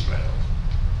of Israel.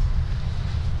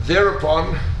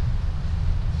 Thereupon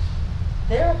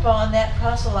that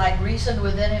proselyte reasoned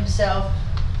within himself,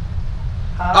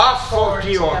 a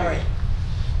fortiori.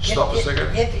 Stop a If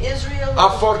second. Israel... A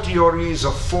fortiori is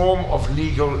a form of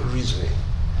legal reasoning,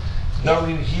 known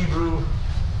in Hebrew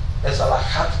as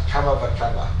alachat kama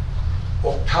v'kama,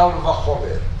 or kal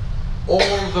v'chomer,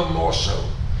 all the more so.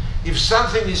 If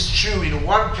something is true in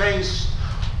one case,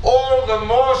 all the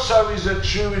more so is it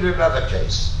true in another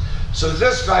case. So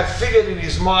this guy figured in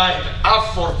his mind, a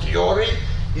fortiori,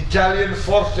 Italian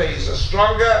forte is a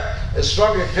stronger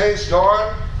case. Go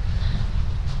on.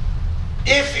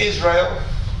 If Israel,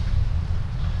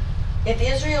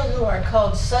 who are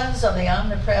called sons of the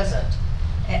Omnipresent,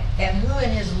 and who in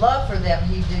his love for them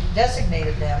he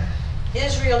designated them,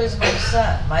 Israel is my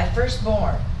son, my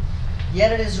firstborn.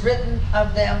 Yet it is written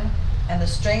of them, and the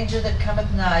stranger that cometh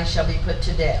nigh shall be put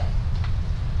to death.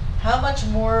 How much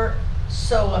more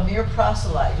so a mere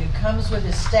proselyte who comes with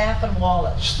his staff and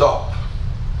wallet? stop.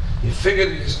 He figured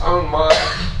in his own mind,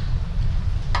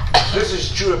 if this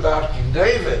is true about King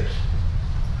David,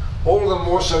 all the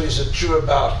more so is it true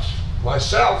about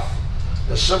myself,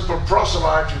 the simple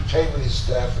proselyte who came with his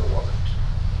staff and wallet.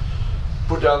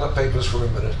 Put down the papers for a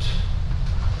minute.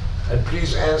 And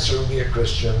please answer me, a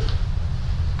Christian.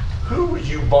 Who would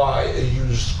you buy a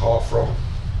used car from?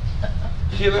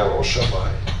 Hillel or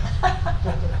Shammai?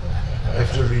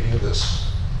 After reading this.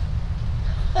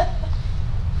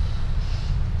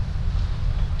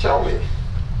 Tell me.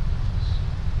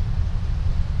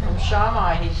 From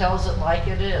Shammai, he tells it like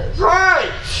it is.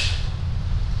 Right!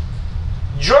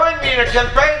 Join me in a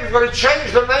campaign. We've got to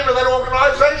change the name of that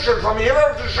organization from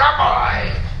Hillel to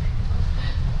Shammai.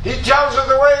 He tells it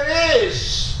the way it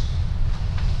is.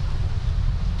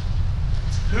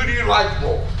 Who do you like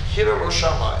more, Hillel or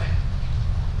Shammai?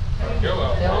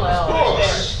 Hillel. Of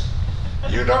course.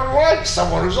 You don't like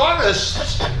someone who's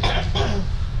honest.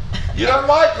 You don't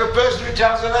like the person who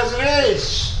tells it as it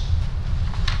is.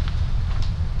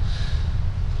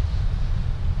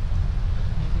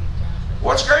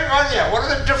 What's going on here? What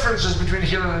are the differences between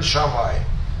Hillel and Shammai?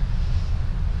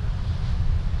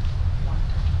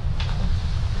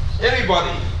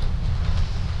 Anybody?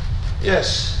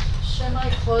 Yes.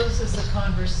 Shammai closes the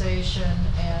conversation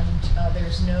and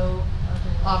there's no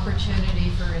opportunity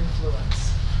for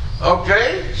influence.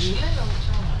 Okay.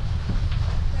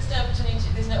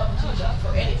 There's no opportunity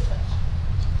for anything.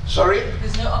 Sorry?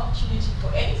 There's no opportunity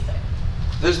for anything.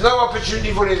 There's no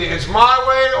opportunity for anything. It's my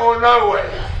way or no way.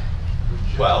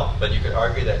 Well, but you could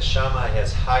argue that Shammai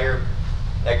has higher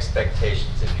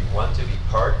expectations. If you want to be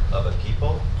part of a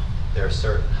people, there are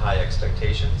certain high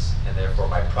expectations, and therefore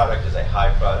my product is a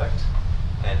high product,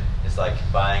 and it's like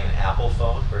buying an Apple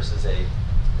phone versus a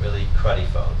really cruddy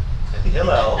phone. And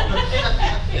Hillel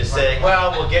is saying,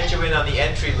 well, we'll get you in on the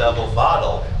entry-level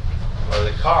model, or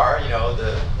the car,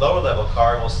 the lower-level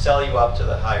car, and we'll sell you up to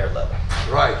the higher level.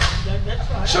 Right. That's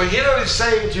right. So Hillel is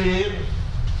saying to him,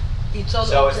 It's all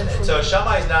So, open for so you.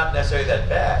 Shammai is not necessarily that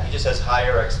bad. He just has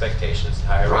higher expectations and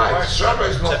higher Right, requirements. Shammai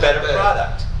is not It's a better that bad.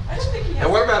 product. I don't think he has.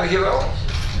 And what about Hillel?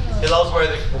 Hillel's where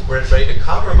we're ready to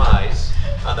compromise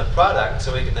on the product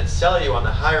so we can then sell you on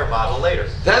the higher model later.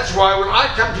 That's why when I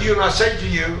come to you and I say to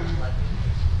you,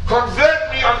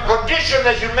 convert me on condition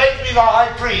that you make me the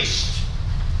high priest.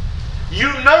 You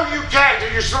know you can't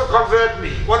and you still convert me.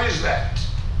 What is that?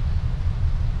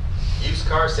 Used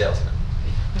car salesman.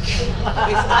 I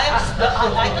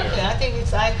think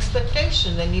it's our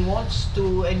expectation, and he wants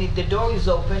to, and if the door is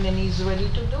open, and he's ready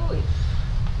to do it.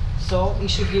 So he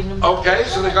should give him. Okay,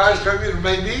 so the guy's going with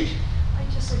maybe. I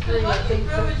disagree. What did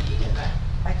Rowan eat in that?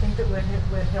 I think that what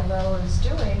Hillel is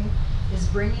doing is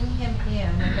bringing him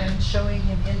in and then showing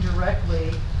him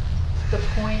indirectly the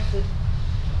point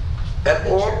that At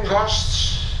all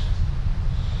costs,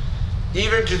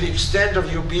 even to the extent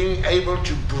of you being able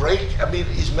to break. I mean,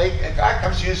 a guy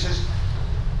comes to you and says,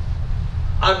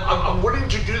 I'm willing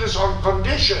to do this on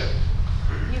condition.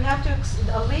 you have to,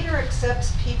 a leader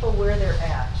accepts people where they're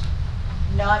at,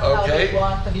 not how they Okay.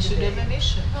 want them You to should have a be.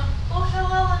 mission. Well,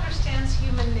 Hillel understands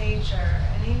human nature,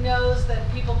 and he knows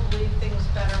that people believe things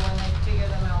better when they figure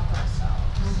them out themselves.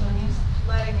 So he's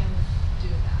letting him do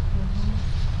that.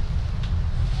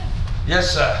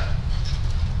 Yes, sir.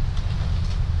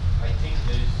 I think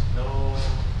there is no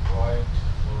right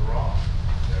or wrong.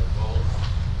 They're both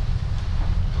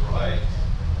right.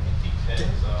 It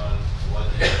depends on what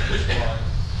is each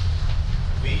one's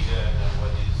vision and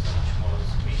what is each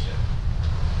one's mission.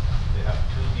 They have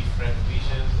two different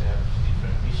visions, they have two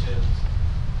different missions,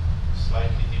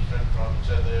 slightly different from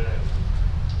each other, and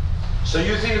So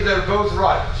you think they're both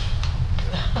right?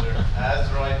 they're as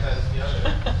right as the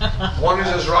other. One is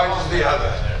as right as the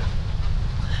other.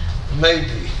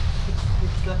 Maybe.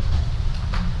 It's the,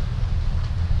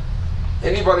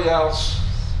 Anybody else?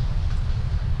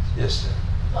 Yes, sir.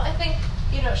 Well, I think,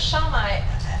 Shammai,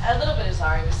 a little bit as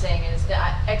Ari was saying, is the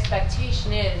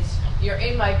expectation is you're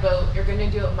in my boat, you're going to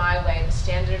do it my way, the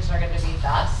standards are going to be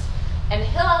thus. And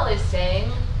Hillel is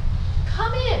saying,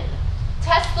 come in,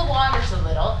 test the waters a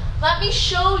little, let me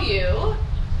show you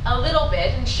a little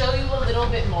bit and show you a little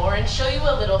bit more and show you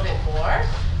a little bit more.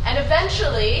 And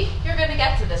eventually, you're going to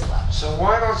get to this level. So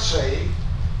why not say,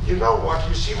 you know what,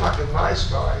 you seem like a nice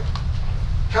guy.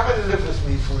 Come and live with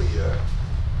me for a year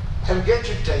and get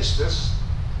to taste this,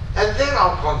 and then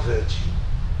I'll convert you.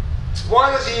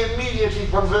 Why does he immediately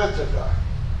convert the guy?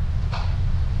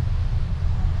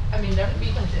 I mean, there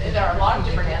are a lot of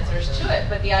different answers to it,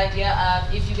 but the idea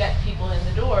of if you get people in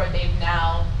the door, they've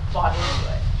now bought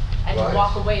into it. And Right. to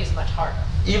walk away is much harder.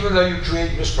 Even though you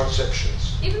create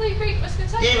misconceptions. Even though you create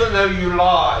misconceptions. Even though you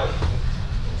lie.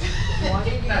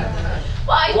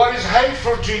 Well, What is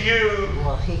hateful to you,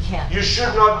 well, he can't. you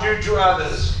should not do to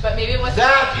others. but maybe it was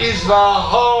That is the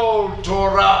whole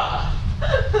Torah.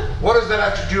 What does that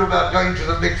have to do about going to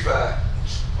the mikveh?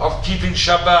 Of keeping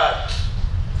Shabbat?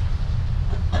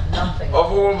 Nothing.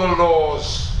 Of all the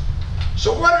laws?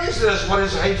 So what is this? What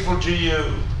is hateful to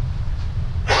you?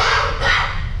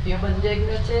 Human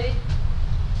dignity,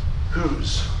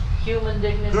 Whose? human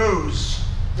dignity, Whose?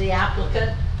 the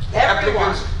applicant, The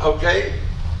everyone. applicants? Okay.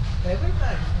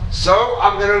 Everybody. So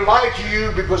I'm going to lie to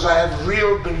you because I have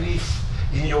real belief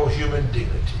in your human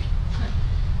dignity.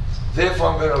 Therefore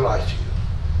I'm going to lie to you.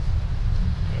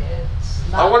 It's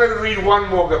I not, want to read one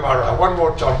more Gemara, one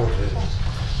more Talmud,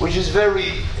 which is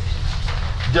very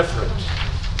different.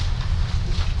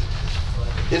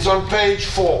 It's on page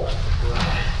 4.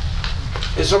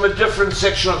 It's from a different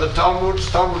section of the Talmud,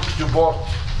 Talmud Ketubot.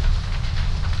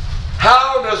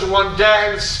 How does one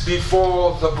dance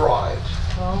before the bride?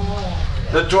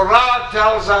 The Torah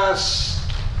tells us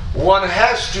one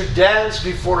has to dance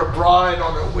before a bride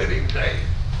on a wedding day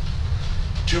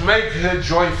to make her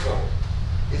joyful.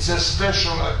 It's a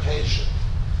special occasion.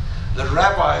 The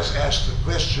rabbis asked the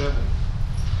question.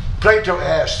 Plato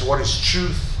asked, what is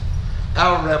truth?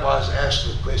 Our rabbis asked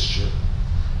the question,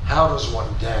 how does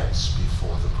one dance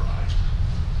before the bride?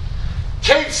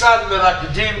 Ketzad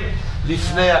merakdim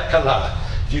lifnei hakala.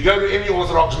 If you go to any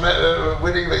Orthodox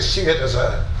wedding, they sing it as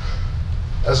a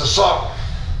song.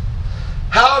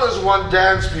 How does one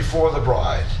dance before the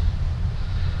bride?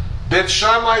 Bet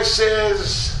Shammai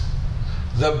says,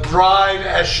 the bride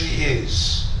as she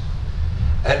is.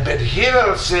 And Bet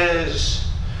Hillel says,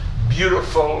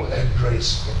 beautiful and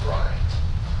graceful bride.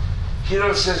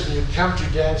 Hillel says when you come to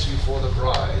dance before the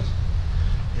bride,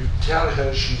 you tell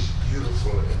her she's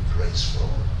beautiful and graceful.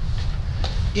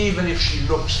 Even if she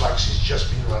looks like she's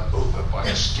just been run over by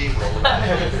a steamroller.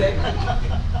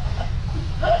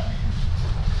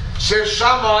 Says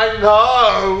Shammai,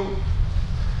 no.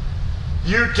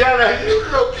 You tell her you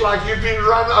look like you've been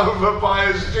run over by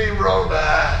a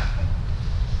steamroller.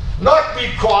 Not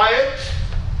be quiet.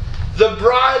 The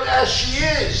bride as she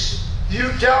is.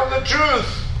 You tell the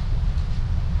truth.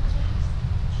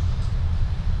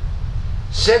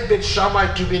 Said Bet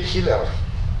Shammai to Bet Hillel,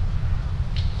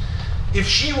 if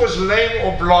she was lame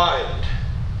or blind,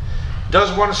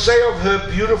 does one say of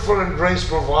her beautiful and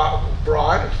graceful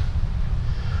bride?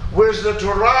 Whereas the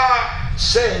Torah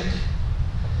said,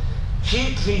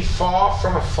 keep thee far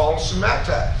from a false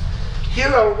matter.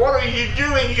 Hillel, what are you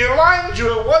doing? You're lying to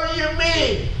her. What do you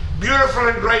mean? Beautiful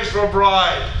and graceful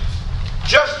bride.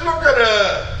 Just look at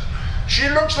her. She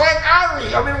looks like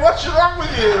Ari. I mean, what's wrong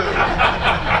with you?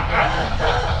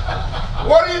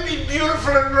 What do you mean,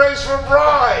 beautiful and graceful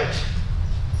bride?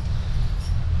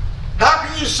 How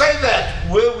can you say that?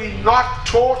 Were we not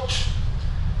taught,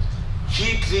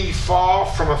 keep thee far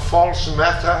from a false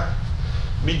matter?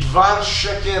 Midvar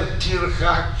sheker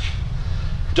tirchak.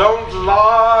 Don't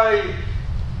lie.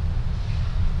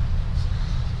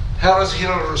 How does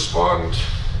Hillel respond?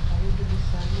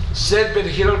 Said Bet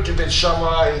Hillel to Bet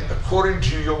Shammai, according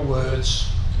to your words,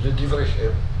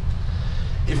 L'divrichem,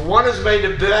 if one has made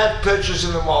a bad purchase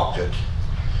in the market,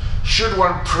 should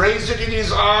one praise it in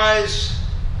his eyes,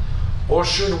 or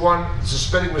should one, it's a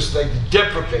spelling mistake,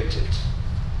 deprecate it?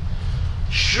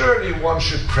 Surely one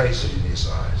should praise it in his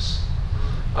eyes.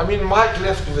 I mean, Mike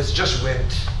Lefkowitz just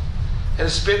went and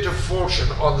spent a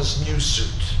fortune on this new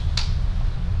suit.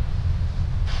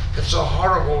 It's a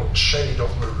horrible shade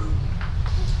of maroon.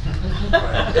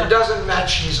 It doesn't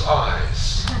match his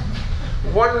eyes.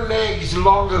 One leg is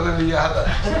longer than the other.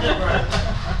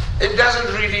 It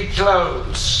doesn't really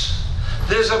close.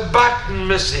 There's a button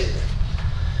missing.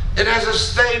 It has a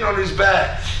stain on his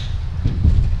back.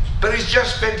 But he's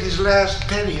just spent his last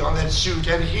penny on that suit,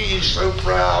 and he is so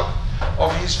proud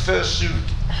of his first suit.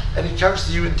 And he comes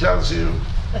to you and tells you,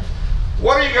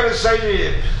 what are you going to say to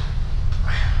him?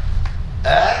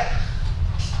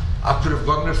 I could have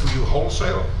gotten it for you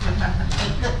wholesale.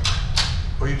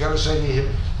 Or you're going to say to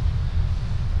him,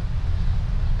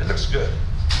 it looks good.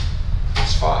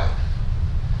 It's fine.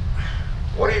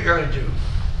 What are you going to do?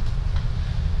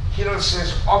 Hillel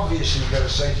says, obviously you're going to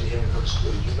say to him, it looks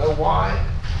good. You know why?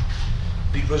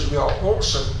 Because we are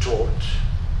also taught,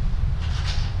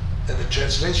 and the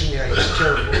translation here is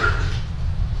terrible,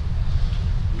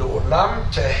 L'olam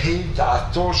tehei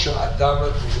da'ato shel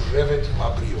adam me'urevet im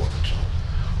habriot.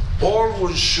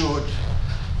 Always should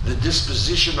the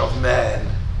disposition of man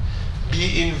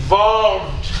be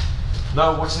involved.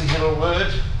 Now, what's the Hillel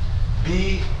word?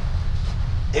 Be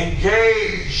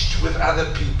engaged with other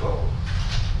people.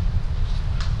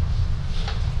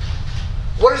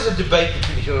 What is the debate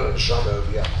between Hillel and Shammai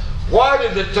over here? Why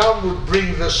did the Talmud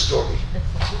bring this story?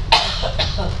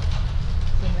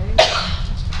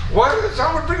 Why did the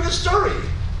Talmud bring this story?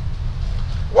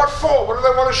 What for? What do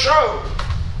they want to show?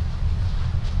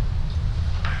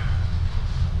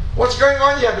 What's going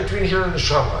on here between Hillel and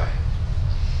Shammai?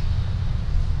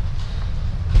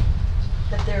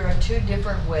 That there are two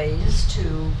different ways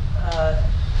to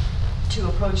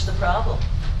approach the problem.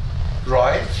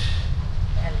 Right.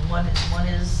 And one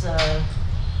is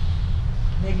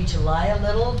maybe to lie a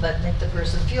little, but make the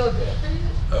person feel good.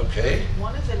 Okay.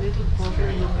 One is a little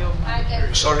grover, younger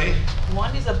man. Sorry?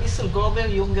 One is a bissel grover,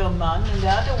 younger man, and the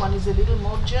other one is a little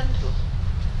more gentle.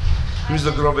 Who's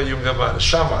the grover younger man?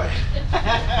 Shammai.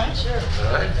 Sure.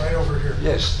 Right over here.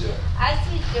 Yes. Yeah. I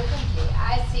see it differently.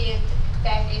 I see it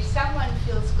that if someone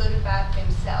feels good about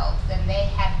themselves, then they're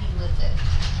happy with it.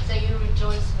 So you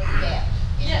rejoice with them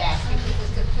in that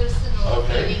because it's a personal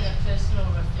feeling, a personal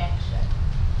reflection.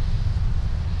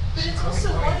 But it's also,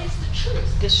 what is the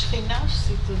truth? The Shekhinah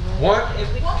sits around. What?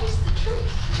 What is the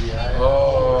truth?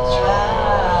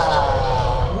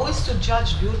 Who is to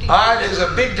judge beauty? There's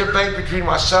a big debate between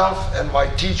myself and my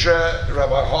teacher,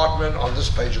 Rabbi Hartman, on this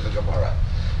page of the Gemara.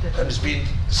 And it's been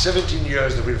 17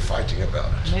 years that we're fighting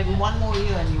about it. Maybe one more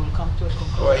year and you will come to a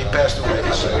conclusion. Well, he passed away.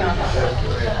 So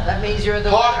That means you're the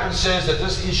Hartman says that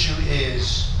this issue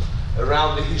is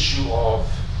around the issue of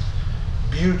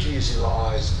beauty is in the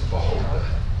eyes of the beholder.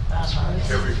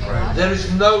 There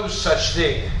is no such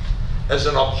thing as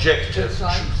an objective truth.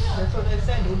 That's what I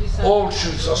said. Who decides? All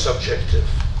truths are subjective.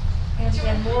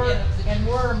 And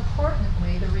more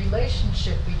importantly, the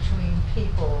relationship between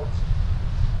people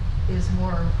is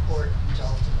more important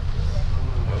ultimately.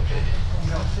 Okay.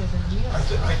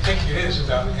 I think it is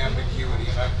about ambiguity,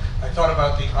 and I thought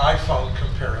about the iPhone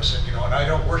comparison, and I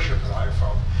don't worship an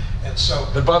iPhone, and so.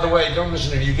 But by the way, don't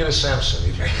listen to me. You get a Samsung.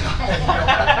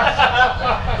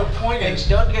 The point is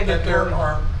that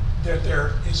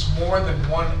there is more than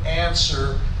one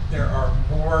answer there are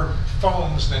more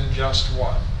phones than just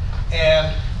one.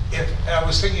 And if I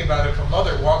was thinking about if a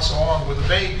mother walks along with a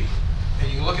baby,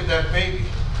 and you look at that baby,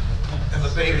 and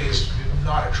the baby is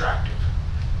not attractive,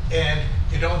 and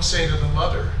you don't say to the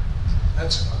mother,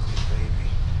 "That's an ugly baby."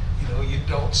 You know, you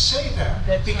don't say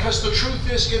that. Because the truth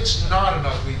is, it's not an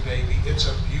ugly baby, it's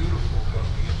a beautiful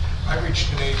baby. I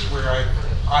reached an age where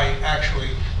I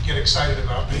actually get excited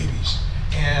about babies,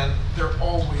 and they're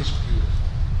always beautiful.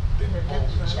 They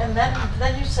always are. And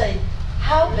then you say,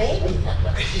 "How baby?"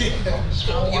 Yes.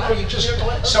 Well, you know, you just,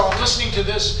 so I'm listening to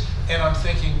this and I'm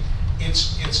thinking,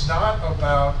 it's not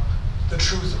about the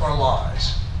truth or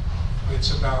lies.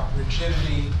 It's about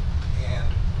rigidity and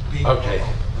being Okay,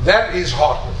 wrong. that is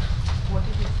Hartman.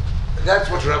 That's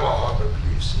what Rabbi Hartman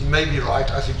believes. He may be right,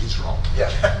 I think he's wrong.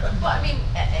 Yeah. Well, I mean,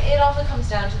 it also comes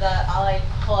down to the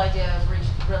whole idea of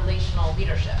relational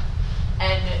leadership.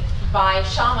 And by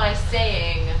Shammai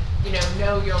saying, you know,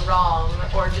 "No, you're wrong,"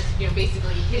 or just, you know,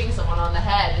 basically hitting someone on the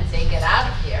head and saying, "Get out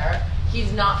of here,"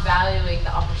 he's not valuing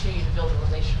the opportunity to build a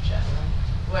relationship.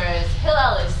 Whereas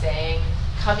Hillel is saying,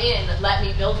 "Come in, let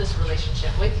me build this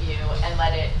relationship with you and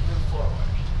let it move forward."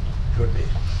 Could be.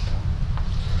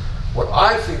 What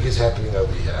I think is happening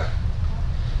over here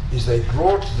is they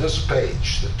brought this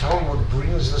page, the Talmud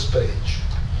brings this page,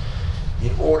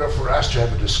 in order for us to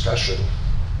have a discussion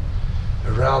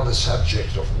around the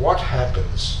subject of what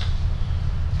happens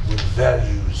when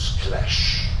values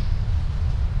clash.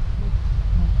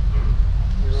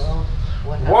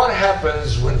 What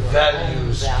happens when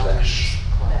values clash?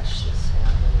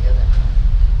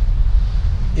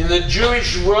 In the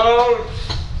Jewish world,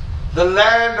 the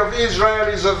land of Israel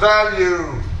is a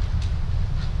value,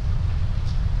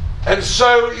 and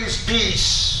so is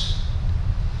peace.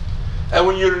 And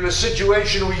when you're in a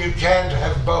situation where you can't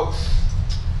have both,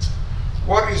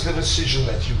 what is the decision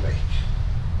that you make?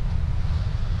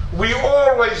 We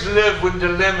always live when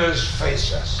dilemmas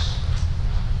face us.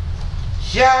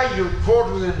 Here you're caught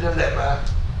with a dilemma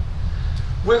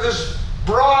where this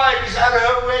bride is at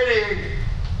her wedding.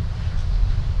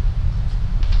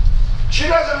 She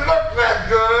doesn't look that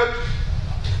good.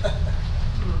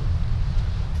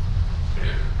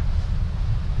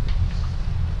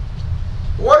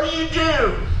 What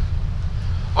do?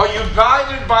 Are you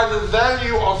guided by the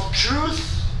value of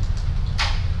truth,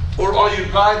 or are you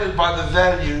guided by the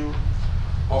value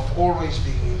of always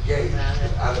being engaged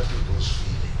with other people's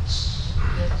feelings?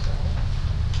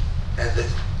 And the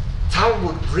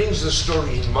Talmud brings the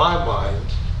story in my mind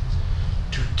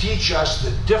to teach us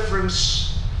the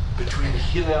difference between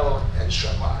Hillel and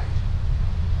Shammai.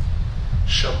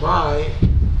 Shammai,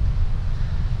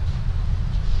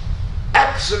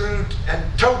 absolute and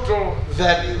total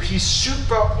value, his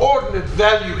superordinate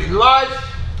value in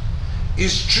life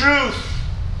is truth.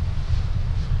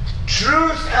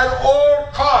 Truth at all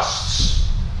costs.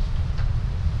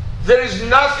 There is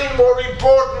nothing more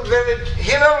important than it.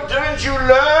 Hillel, didn't you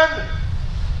learn?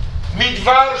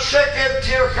 Midvar sheker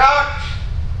tirchak.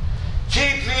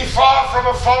 Keep thee far from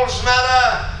a false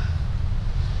matter.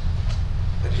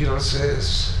 And Hillel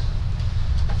says,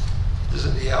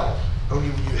 doesn't yell. Only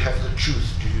when you have the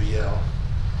truth do you yell.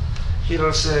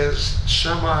 Hillel says,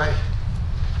 Shammai,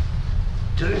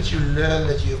 didn't you learn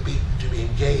that you have to be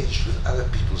engaged with other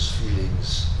people's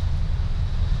feelings?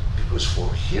 Because for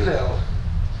Hillel,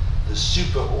 the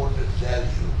superordinate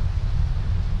value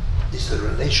is the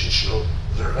relational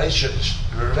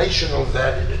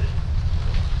value.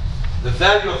 The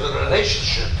value of the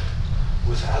relationship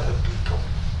with other people.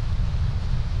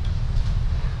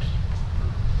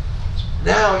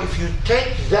 Now, if you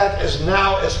take that as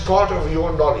part of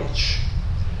your knowledge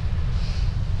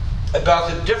about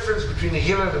the difference between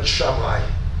Hillel and Shammai,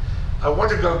 I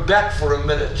want to go back for a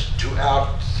minute to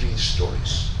our three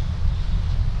stories.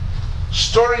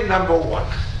 Story number one.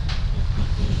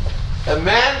 A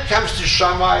man comes to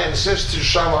Shammai and says to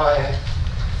Shammai,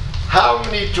 how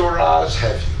many Torahs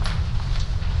have you?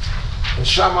 And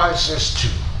Shammai says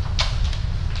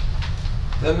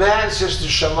 2. The man says to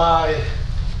Shammai,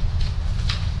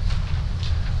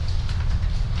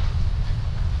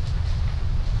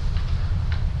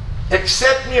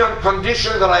 accept me on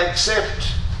condition that I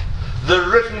accept the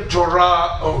written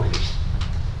Torah only.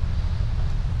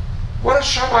 What does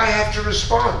Shammai have to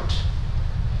respond?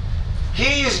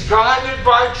 He is guided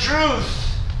by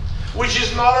truth, which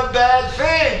is not a bad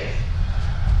thing.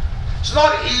 It's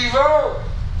not evil,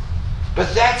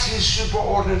 but that's his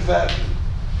superordinate value.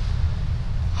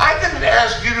 I didn't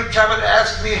ask you to come and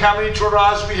ask me how many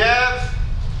Torahs we have.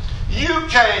 You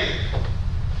came.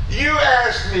 You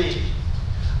asked me.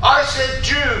 I said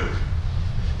 2.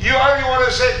 You only want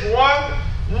to say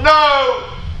 1? No!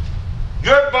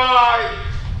 Goodbye.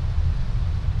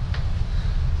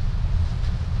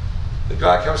 The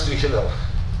guy comes to Hillel.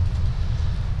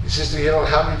 He says to Hillel,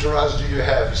 how many Torahs do you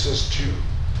have? He says 2.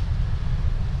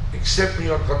 Accept me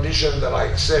on condition that I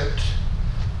accept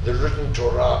the written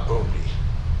Torah only.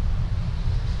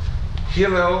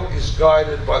 Hillel is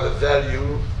guided by the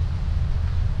value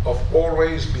of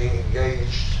always being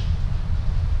engaged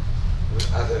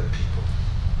with other people.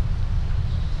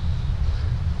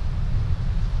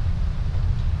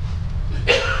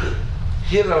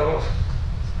 Hillel,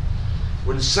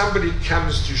 when somebody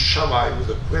comes to Shammai with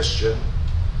a question,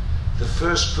 the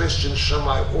first question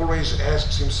Shammai always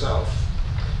asks himself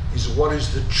is, what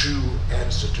is the true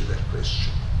answer to that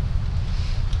question?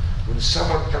 When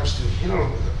someone comes to Hillel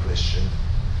with a question,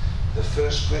 the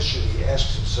first question he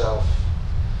asks himself,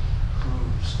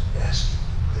 who's asking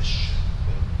the question?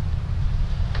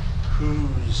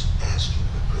 Who's asking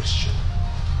the question?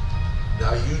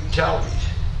 Now you tell me.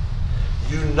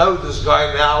 You know this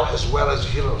guy now as well as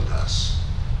Hillel does.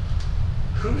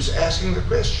 Who's asking the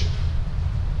question?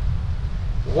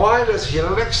 Why does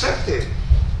Hillel accept him?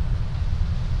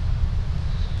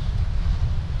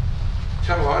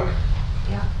 Come on.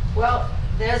 Yeah. Well,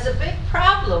 there's a big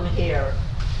problem here.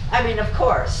 I mean, of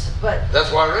course, but...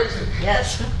 That's why I raised it.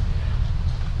 Yes.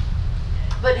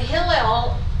 But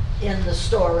Hillel, in the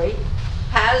story,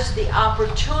 has the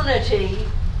opportunity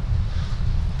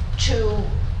to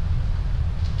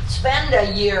spend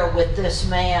a year with this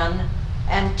man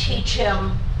and teach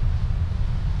him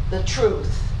the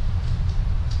truth.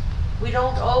 We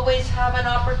don't always have an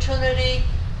opportunity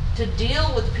to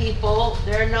deal with people.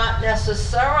 They're not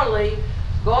necessarily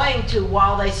going to,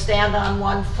 while they stand on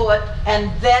one foot,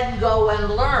 and then go and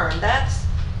learn.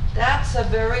 That's a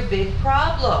very big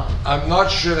problem. I'm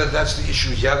not sure that that's the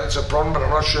issue here. That's a problem, but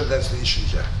I'm not sure that's the issue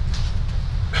here.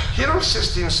 Hillel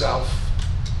says to himself,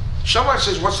 someone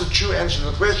says, what's the true answer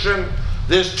to the question?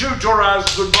 There's 2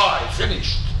 Torahs, goodbye,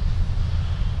 finished.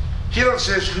 Hillel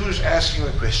says, who's asking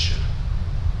the question?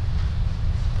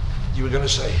 You were going to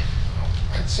say?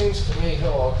 It seems to me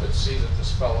Hillel could see that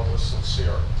this fellow was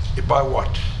sincere. By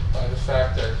what? By the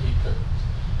fact that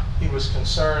he was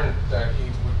concerned that he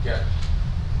would get,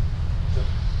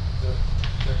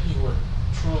 that he would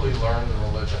truly learn the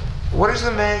religion. What is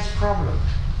the man's problem?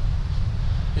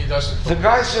 He doesn't. The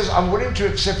guy says, I'm willing to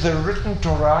accept the written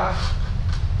Torah.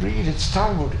 Read, it's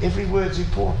Talmud. Every word's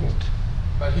important.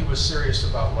 But he was serious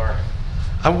about learning.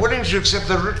 I'm willing to accept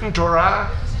the written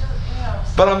Torah,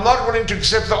 but I'm not willing to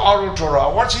accept the oral Torah.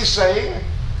 What's he saying?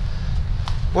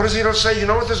 What does he not say? You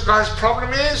know what this guy's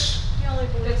problem is? He only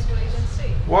believes what he can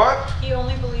see. What? He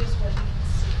only believes what he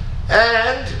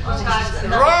And? can see.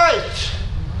 Right.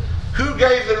 Who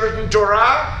gave the written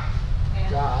Torah?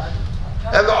 God.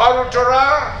 And the oral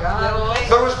Torah? God.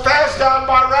 That was passed down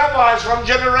by rabbis from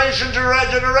generation to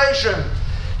generation.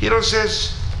 Hillel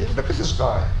says, look at this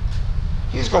guy.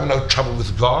 He's got no trouble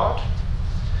with God.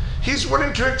 He's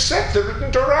willing to accept the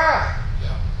written Torah.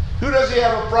 Yeah. Who does he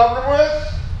have a problem with?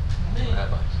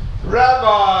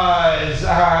 Rabbis.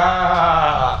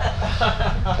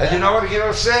 And you know what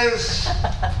Hillel says?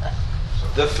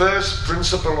 The first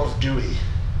principle of Dewey.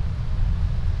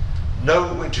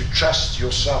 Know when to trust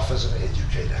yourself as an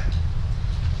educator.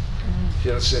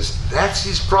 Hillel says, that's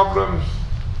his problem.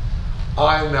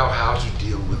 I know how to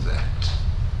deal with that.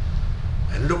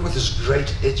 And look what this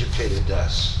great educator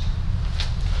does.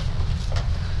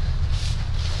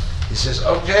 He says,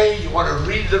 okay, you want to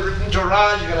read the written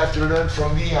Torah, you're going to have to learn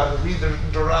from me how to read the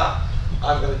written Torah.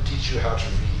 I'm going to teach you how to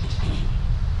read.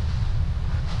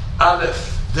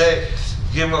 Aleph, Det,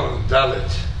 Gimel,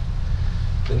 Dalet.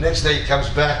 The next day he comes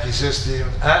back, he says to him,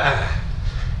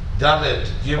 Dalet,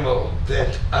 Gimel,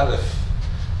 Det, Aleph.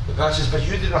 The guy says, but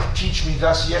you did not teach me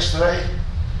thus yesterday.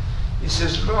 He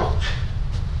says, look,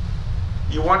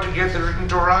 you want to get the written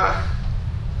Torah?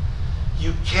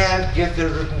 You can't get the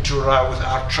written Torah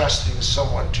without trusting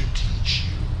someone to teach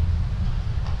you.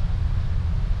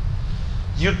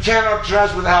 You cannot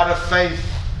trust without a faith,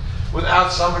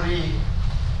 without somebody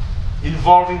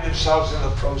involving themselves in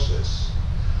the process.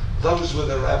 Those were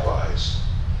the rabbis.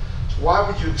 So why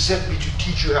would you accept me to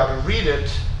teach you how to read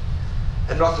it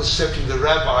and not accepting the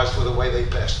rabbis for the way they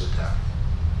passed it down?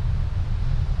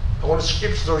 I want to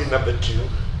skip story number 2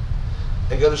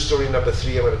 and go to story number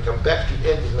 3. I'm going to come back to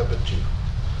end with number 2.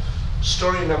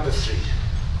 Story number 3.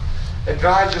 A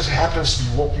guy just happens to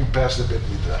be walking past the Bet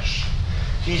Midrash.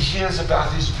 He hears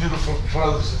about these beautiful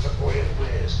clothes that the boy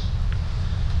wears.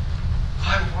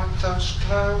 I want those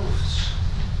clothes.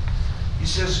 He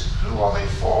says, who are they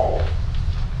for?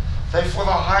 They're for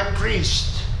the high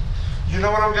priest. You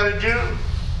know what I'm going to do?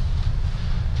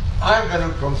 I'm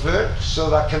going to convert so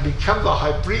that I can become the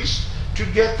high priest to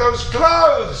get those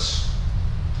clothes.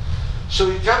 So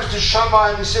he comes to Shammai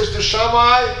and he says to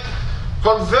Shammai,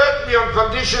 convert me on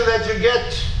condition that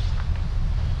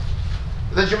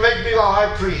you make me the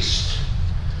high priest.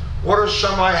 What does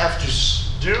Shammai have to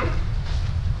do?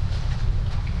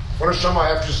 What does Shammai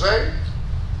have to say?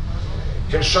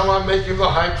 Can Shammai make him the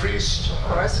high priest? Of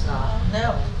course not.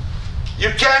 No. You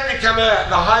can't become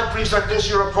the high priest unless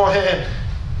you're a Kohen.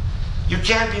 You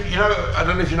can't be, I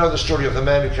don't know if you know the story of the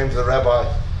man who came to the rabbi.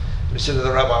 He said to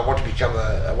the rabbi, I want to become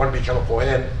a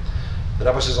Kohen. The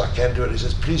rabbi says, I can do it. He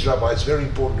says, please, Rabbi, it's very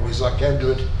important to me. He says, I can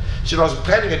do it. He said, I was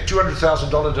planning a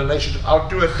 $200,000 donation. I'll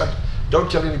do it, but don't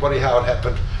tell anybody how it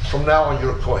happened. From now on,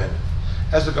 you're a Kohen.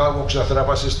 As the guy walks out, the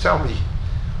rabbi says, tell me,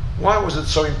 why was it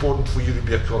so important for you to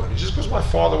be a Kohen? He says, because my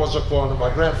father was a Kohen and my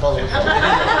grandfather was a Kohen.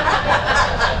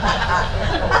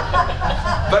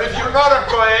 But if you're not a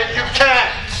Kohen, you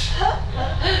can't.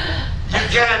 You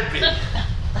can't be.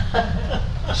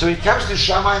 So he comes to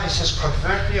Shammai and he says,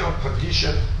 convert me on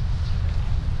condition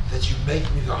that you make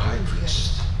me the high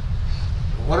priest.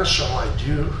 And what does Shammai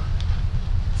do?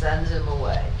 Sends him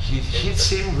away. He hits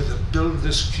him with a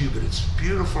builder's cubit. It's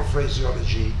beautiful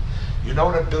phraseology. You know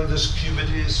what a builder's cubit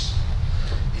is?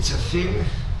 It's a thing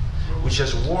which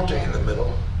has water in the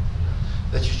middle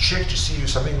that you check to see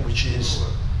something which is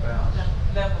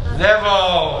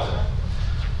level.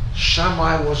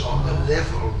 Shammai was on the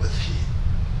level with him.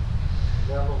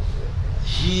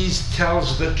 He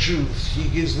tells the truth. He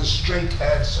gives the straight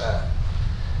answer.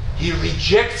 He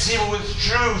rejects him with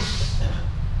truth.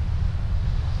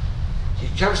 He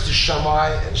comes to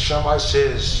Shammai and Shammai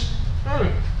says,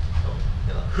 and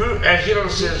Hillel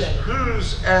says,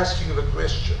 who's asking the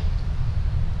question?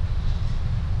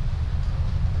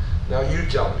 Now you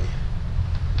tell me.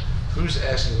 Who's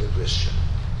asking the question?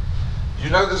 You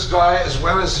know this guy as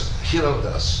well as Hillel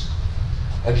does.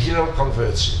 And Hillel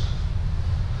converts him.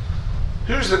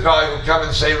 Who's the guy who will come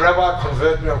and say, Rabbi,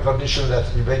 convert me on condition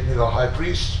that you make me the high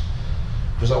priest?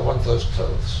 Because I want those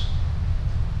clothes.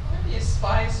 Maybe he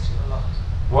aspires to a lot.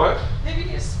 What? Maybe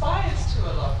he aspires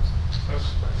to a lot.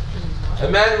 A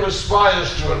man who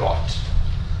aspires to a lot.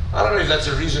 I don't know if that's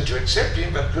a reason to accept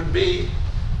him, but could be.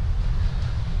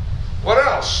 What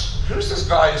else? Who's this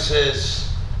guy who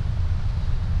says,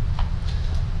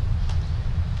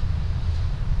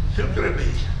 who could it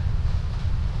be?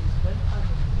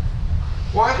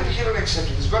 Why did Hillel accept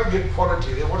it? There's got to be a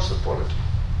quality there. What's the quality?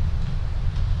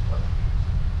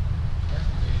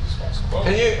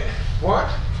 Can you, what?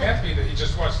 Can't be that he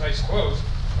just wants nice clothes.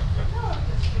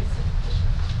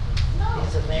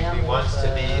 He wants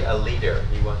to be a leader.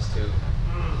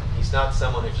 He's not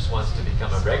someone who just wants to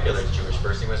become a regular Jewish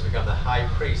person. He wants to become the high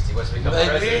priest. He wants to become the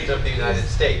president of the United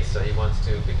States. So he wants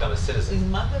to become a citizen. His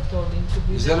mother told him to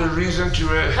be. Is that a reason to,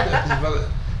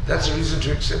 that's a reason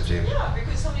to accept him? Yeah,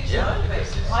 because somebody's motivated.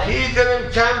 He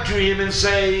didn't come to him and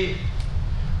say,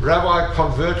 Rabbi,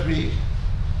 convert me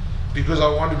because I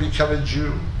want to become a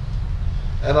Jew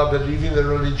and I believe in the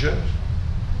religion.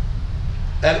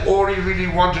 And all he really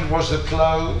wanted was the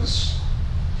clothes.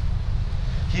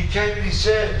 He came and he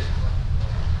said,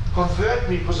 convert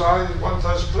me because I want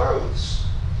those clothes.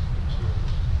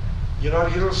 You know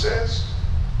what Hillel says?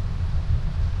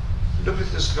 Look at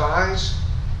this, guys.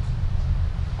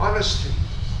 Honesty.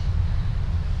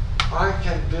 I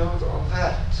can build on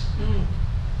that.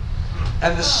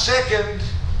 And the second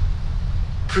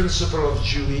principle of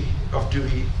Dewey,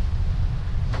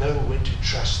 know when to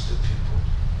trust the people.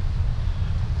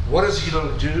 What does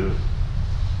Hillel do?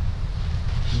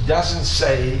 He doesn't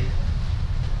say,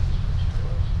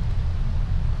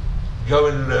 go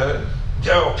and learn,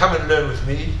 come and learn with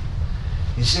me.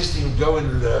 He says to him, go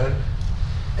and learn.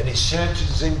 And he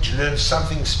urges him to learn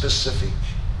something specific,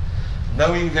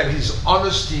 knowing that his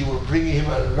honesty will bring him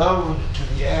alone to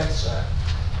the answer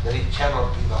that he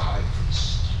cannot be the high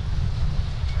priest.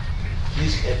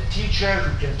 He's a teacher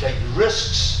who can take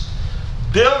risks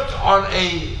built on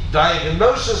a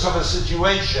diagnosis of a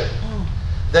situation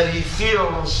that he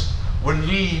feels will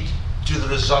lead to the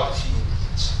result he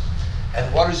needs.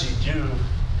 And what does he do?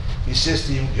 He says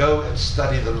to him, go and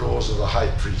study the laws of the high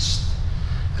priest.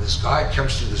 And this guy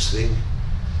comes to this thing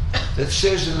that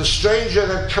says, and the stranger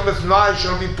that cometh nigh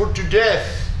shall be put to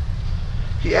death.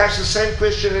 He asks the same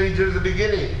question that he did at the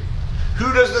beginning.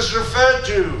 Who does this refer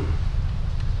to?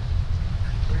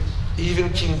 Even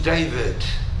King David,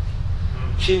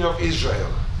 king of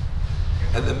Israel.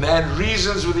 And the man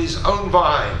reasons with his own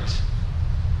mind,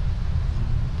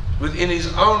 within his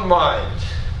own mind,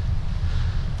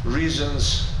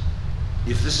 reasons,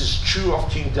 if this is true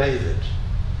of King David,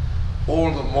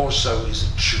 all the more so is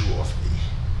it true of me.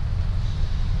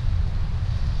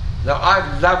 Now,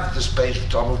 I've loved this page,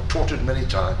 Tom. I've taught it many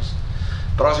times.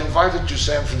 But I was invited to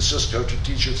San Francisco to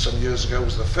teach it some years ago. It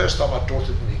was the first time I taught it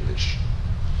in English.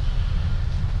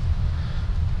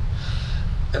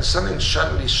 And something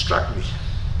suddenly struck me,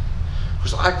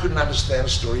 because I couldn't understand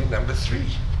story number 3.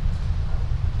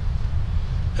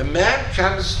 A man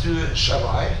comes to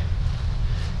Shammai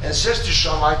and says to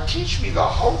Shammai, teach me the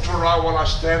whole Torah while I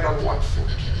stand on one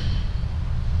foot.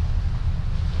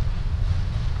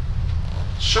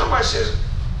 Shammai says,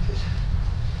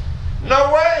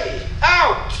 no way,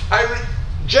 out! I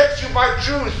reject you by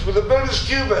truth with a builder's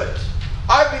cubit.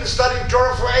 I've been studying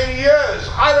Torah for 80 years.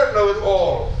 I don't know it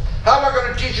all. How am I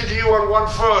going to teach it to you on one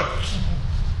foot?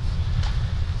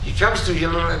 He comes to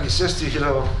Hillel and he says to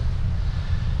Hillel,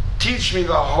 teach me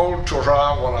the whole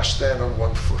Torah while I stand on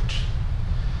one foot.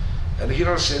 And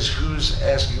Hillel says, who's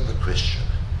asking the question?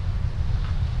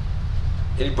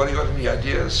 Anybody got any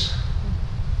ideas?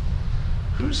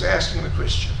 Who's asking the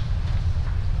question?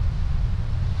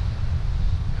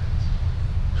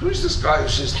 Who's this guy who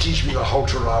says, teach me the whole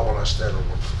Torah while I stand on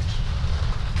one foot?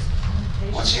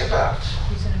 What's he about?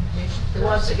 He's an impatient. He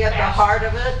wants to get the heart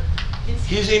of it.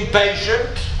 He's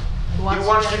impatient. He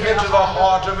wants to get to the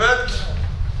heart of it.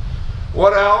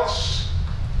 What else?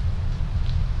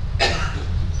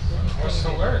 Wants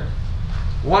to learn.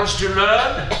 Wants to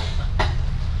learn.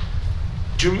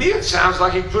 To me it sounds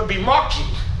like it could be mocking.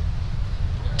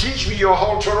 Teach me your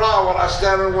whole Torah while I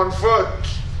stand on one foot.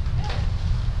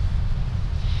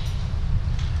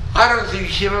 I don't think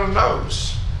Hillel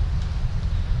knows.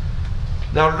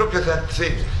 Now look at that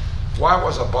thing. Why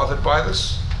was I bothered by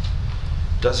this?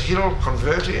 Does Hillel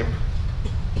convert him?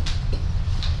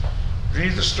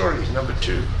 Read the story, number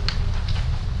 2.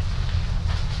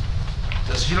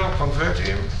 Does Hillel convert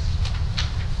him?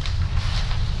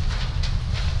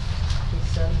 He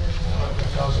sends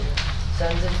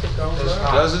him to go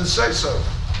learn. Doesn't say so.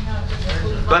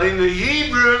 But in the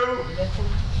Hebrew,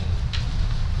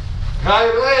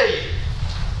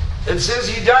 it says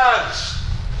he does.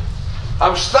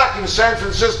 I'm stuck in San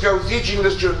Francisco teaching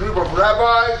this to a group of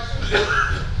rabbis,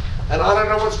 and I don't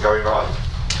know what's going on.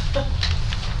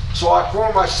 So I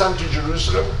called my son to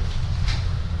Jerusalem.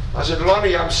 I said,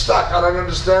 Lonnie, I'm stuck. I don't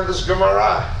understand this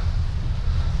Gemara.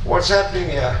 What's happening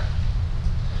here?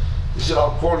 He said,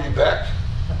 I'll call you back.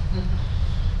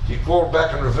 He called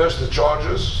back and reversed the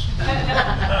charges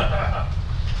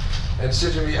and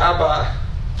said to me, Abba,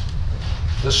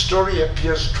 the story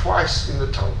appears twice in the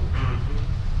Talmud.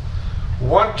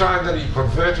 One time that he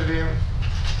converted him,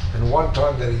 and one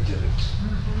time that he didn't.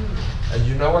 And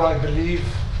you know what I believe?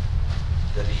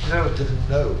 That Hillel didn't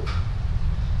know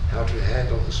how to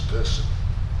handle this person.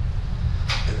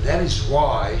 And that is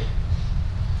why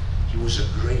he was a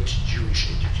great Jewish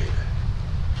educator.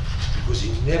 Because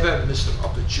he never missed an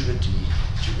opportunity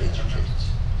to educate.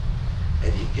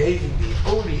 And he gave him the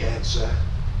only answer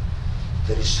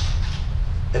that is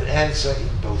an answer in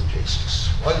both cases.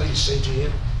 What did he say to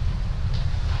him?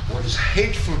 What is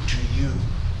hateful to you,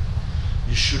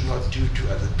 you should not do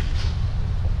to other people.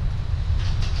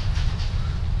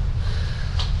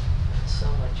 So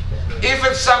much better. If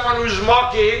it's someone who's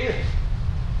mocking,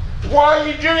 why are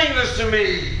you doing this to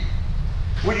me?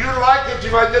 Would you like it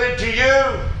if I did it to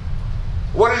you?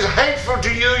 What is hateful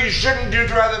to you, you shouldn't do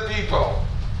to other people.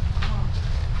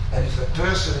 And if the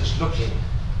person is looking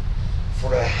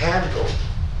for a handle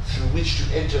through which to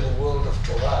enter the world of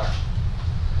Torah,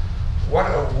 what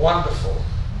a wonderful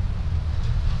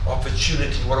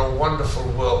opportunity, what a wonderful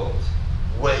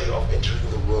way of entering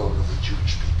the world of the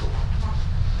Jewish people.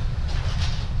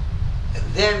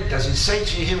 And then, does he say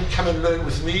to him, come and learn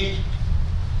with me?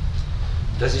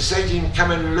 Does he say to him,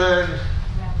 come and learn,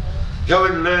 go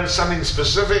and learn something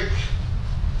specific?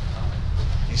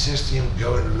 He says to him,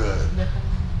 go and learn.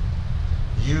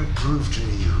 You prove to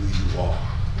me who you are.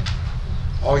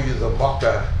 Are you the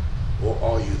mocker or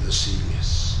are you the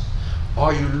serious?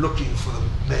 Are you looking for the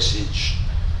message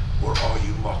or are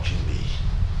you mocking me?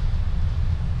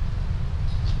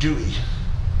 Do we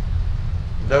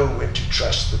know when to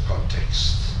trust the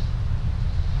context?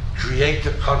 Create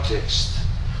the context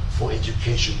for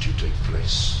education to take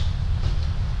place.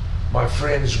 My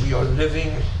friends, we are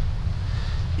living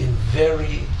in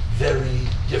very, very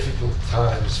difficult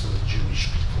times for the Jewish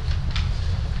people.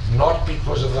 Not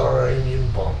because of the Iranian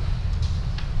bomb,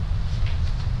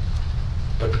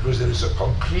 but because there is a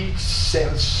complete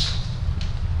sense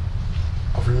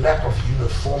of lack of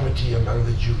uniformity among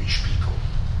the Jewish people.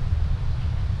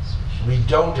 We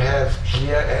don't have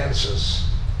clear answers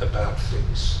about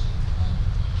things.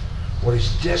 What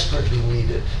is desperately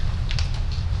needed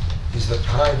is the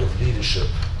kind of leadership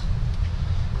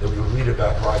that we'll read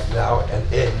about right now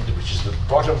and end, which is the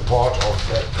bottom part of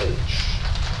that page.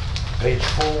 Page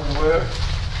 4 we were.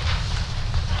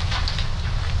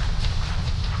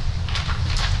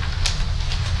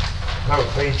 No,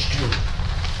 page 2.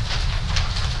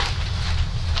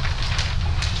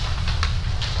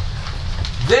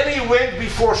 Then he went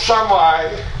before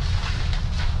Shammai.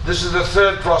 This is the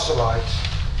third proselyte.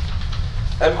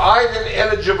 Am I then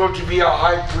eligible to be a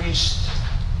high priest?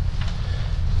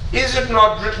 Is it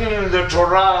not written in the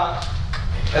Torah,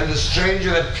 and the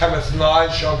stranger that cometh nigh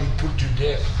shall be put to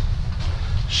death?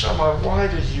 Shammai, why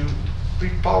did you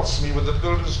repulse me with the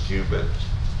builder's cubit?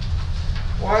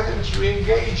 Why didn't you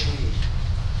engage me?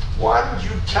 Why didn't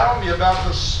you tell me about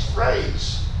this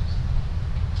phrase?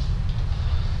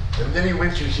 And then he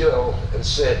went to Hillel and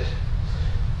said,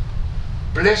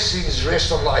 blessings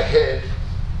rest on thy head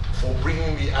for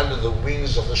bringing me under the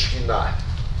wings of the Shekhinah.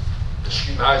 The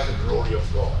Shekhinah is the glory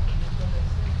of God.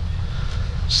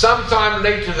 Sometime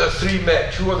later the three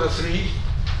met. Who are the three?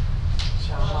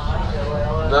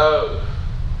 No.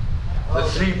 The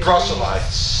three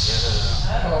proselytes.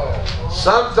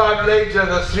 Sometime later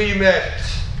the three met.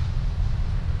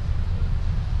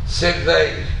 Said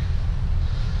they,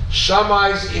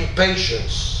 Shammai's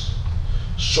impatience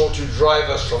sought to drive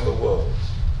us from the world,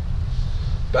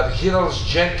 but Hillel's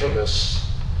gentleness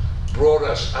brought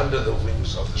us under the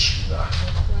wings of the Shekhinah.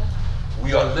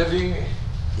 We are living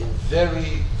in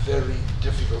very, very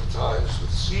difficult times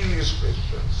with serious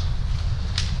questions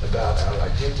about our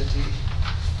identity,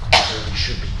 where we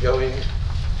should be going,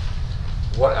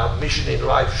 what our mission in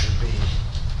life should be.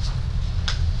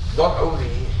 Not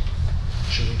only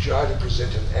should we try to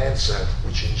present an answer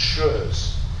which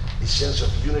ensures a sense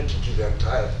of unity to the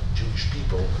entire Jewish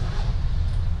people,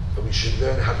 but we should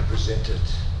learn how to present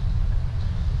it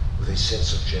with a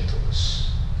sense of gentleness.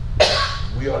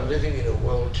 We are living in a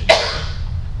world today,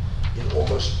 in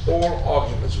almost all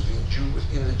arguments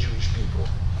within the Jewish people,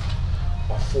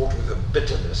 are fought with a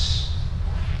bitterness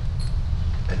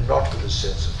and not with a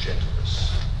sense of gentleness.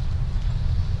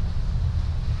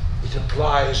 It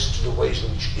applies to the ways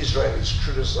in which Israel is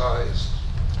criticized.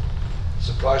 It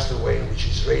applies to the way in which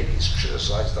Israelis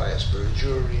criticize diaspora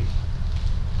Jewry.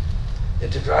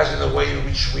 It applies in the way in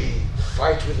which we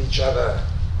fight with each other.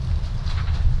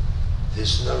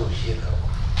 There's no Hillel.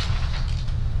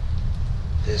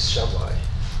 There's Shammai.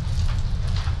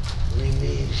 We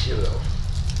need Hillel.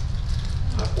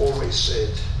 I've always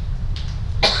said,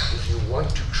 if you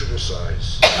want to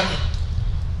criticize,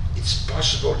 it's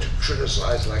possible to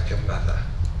criticize like a mother.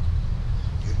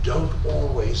 You don't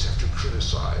always have to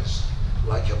criticize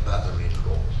like a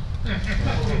mother-in-law.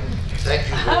 Thank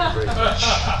you very, very much.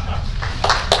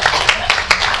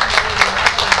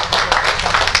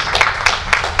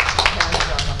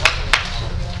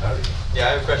 Yeah, I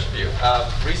have a question for you.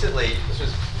 Recently, this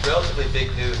was relatively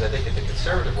big news, I think, in the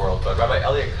conservative world, but Rabbi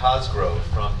Elliot Cosgrove,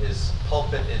 from his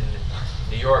pulpit in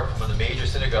New York, from one of the major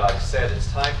synagogues, said it's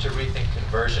time to rethink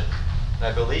conversion. And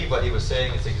I believe what he was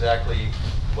saying is exactly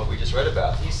what we just read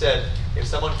about. He said, if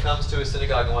someone comes to a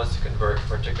synagogue and wants to convert,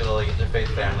 particularly interfaith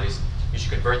families, you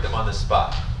should convert them on the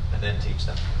spot and then teach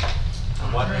them.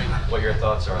 I'm wondering what your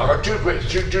thoughts are. I've got two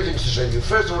things to say to you.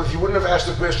 First of all, if you wouldn't have asked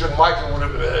the question, Mike would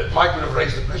have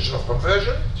raised the question of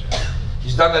conversion.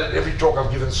 He's done that at every talk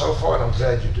I've given so far, and I'm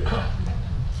glad you did. I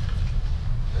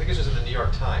think this was in the New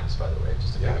York Times, by the way,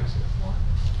 just a few weeks ago.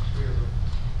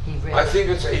 I think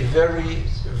it's a very,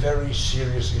 very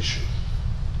serious issue.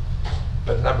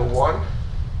 But number one,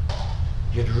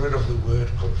 get rid of the word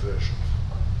conversion.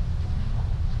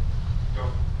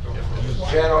 You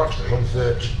cannot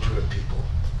convert to a people.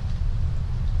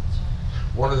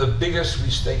 One of the biggest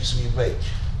mistakes we make,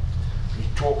 we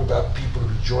talk about people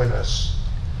who join us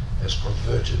as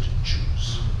converted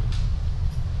Jews.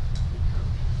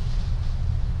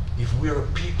 If we're a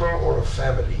people or a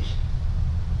family,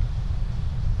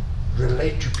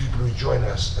 relate to people who join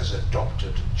us as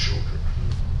adopted children,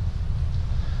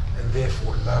 and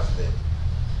therefore love them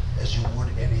as you would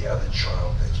any other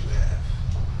child that you have.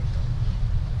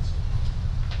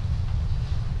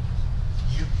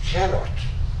 You cannot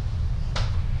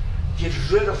get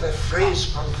rid of that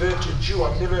phrase converted Jew.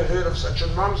 I've never heard of such a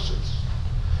nonsense.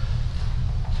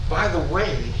 By the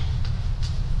way,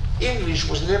 English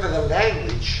was never the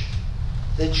language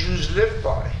that Jews lived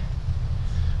by.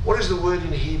 What is the word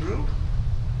in Hebrew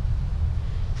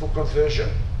for conversion?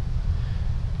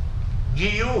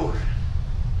 Giyur.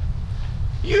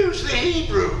 Use the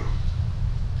Hebrew.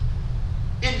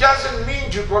 It doesn't mean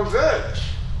to convert.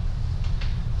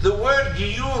 The word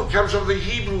giyur comes from the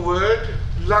Hebrew word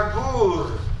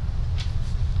lagur,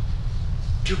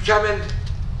 to come and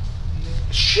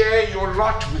share your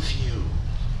lot with you.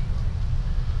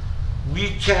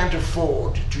 We can't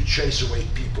afford to chase away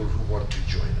people who want to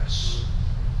join us.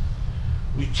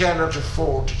 We cannot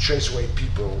afford to chase away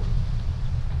people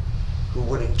who are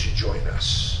willing to join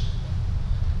us.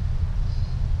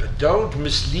 But don't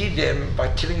mislead them by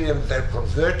telling them they're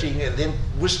converting and then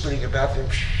whispering about them,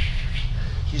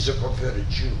 he's a converted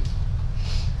Jew.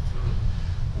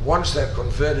 Once they're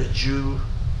converted Jew,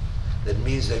 that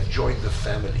means they've joined the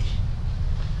family.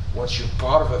 Once you're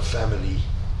part of a family,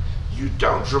 you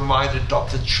don't remind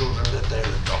adopted children that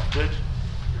they're adopted.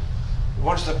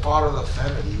 Once they're part of the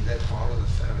family, they're part of the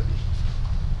family.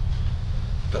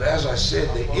 But as I said,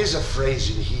 there is a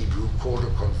phrase in Hebrew called a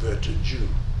converted Jew.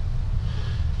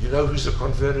 You know who's a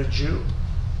converted Jew?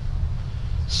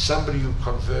 Somebody who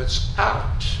converts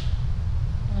out.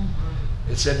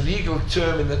 It's a legal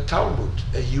term in the Talmud,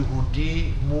 a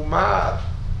Yehudi Mumar.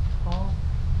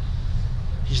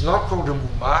 He's not called a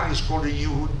Mumar, he's called a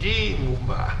Yehudi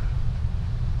Mumar.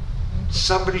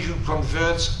 Somebody who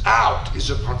converts out is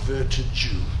a converted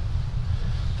Jew.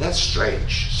 That's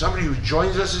strange. Somebody who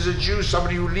joins us as a Jew,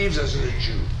 somebody who leaves us as a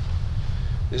Jew.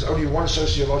 There's only one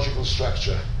sociological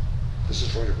structure. This is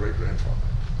from your great-grandfather.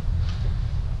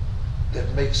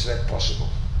 That makes that possible,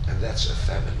 and that's a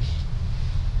family.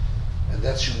 And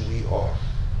that's who we are.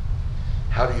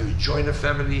 How do you join a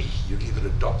family? You're either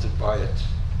adopted by it,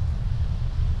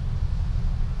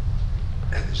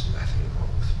 and there's nothing wrong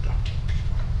with adopting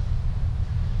people.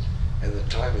 And the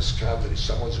time has come that if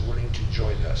someone's willing to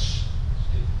join us,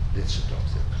 let's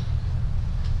adopt them.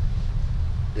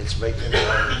 Let's make them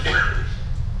our own family.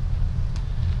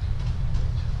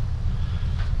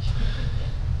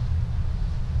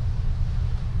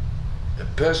 A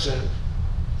person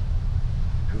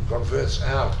who converts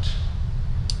out,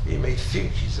 he may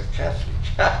think he's a Catholic.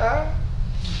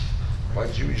 By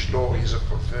Jewish law, he's a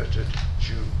converted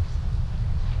Jew.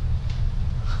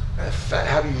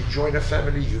 How do you join a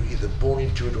family? You're either born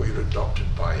into it or you're adopted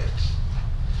by it.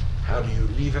 How do you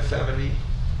leave a family?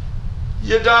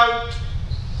 You don't.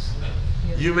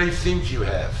 You may think you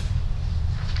have.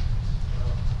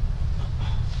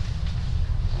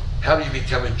 How do you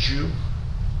become a Jew?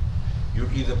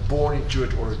 You're either born into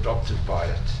it or adopted by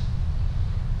it.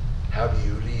 How do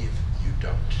you leave? You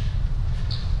don't.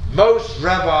 Most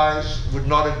rabbis would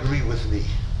not agree with me.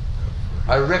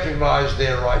 I recognize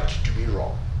their right to be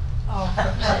wrong.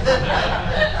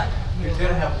 We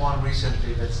did have one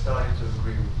recently that started to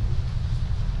agree with you.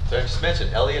 So I just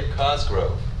mentioned Elliot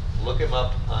Cosgrove. Look him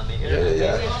up on the internet.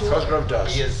 Yeah. Cosgrove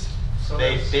does. He has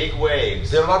made big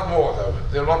waves. There are a lot more, though.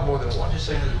 There are a lot more than one. I'm just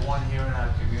saying there's one here in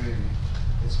our community.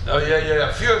 Oh, yeah.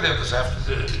 A few of them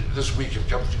this week have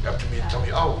come up to me and told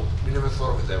me, oh, we never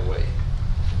thought of it that way.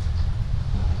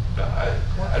 But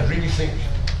I really think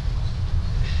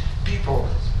people,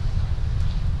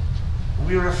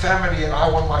 we're a family and I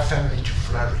want my family to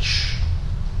flourish.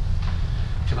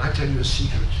 Can I tell you a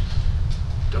secret?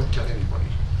 Don't tell anybody.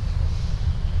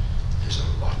 There's a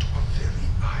lot of very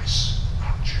nice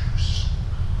non-Jews.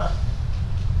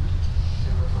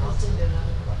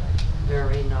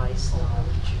 Very nice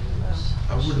non-Jews.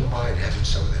 I wouldn't mind having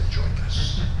some of them join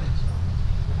us.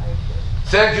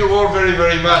 Thank you all very,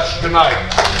 very much. Good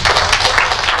night.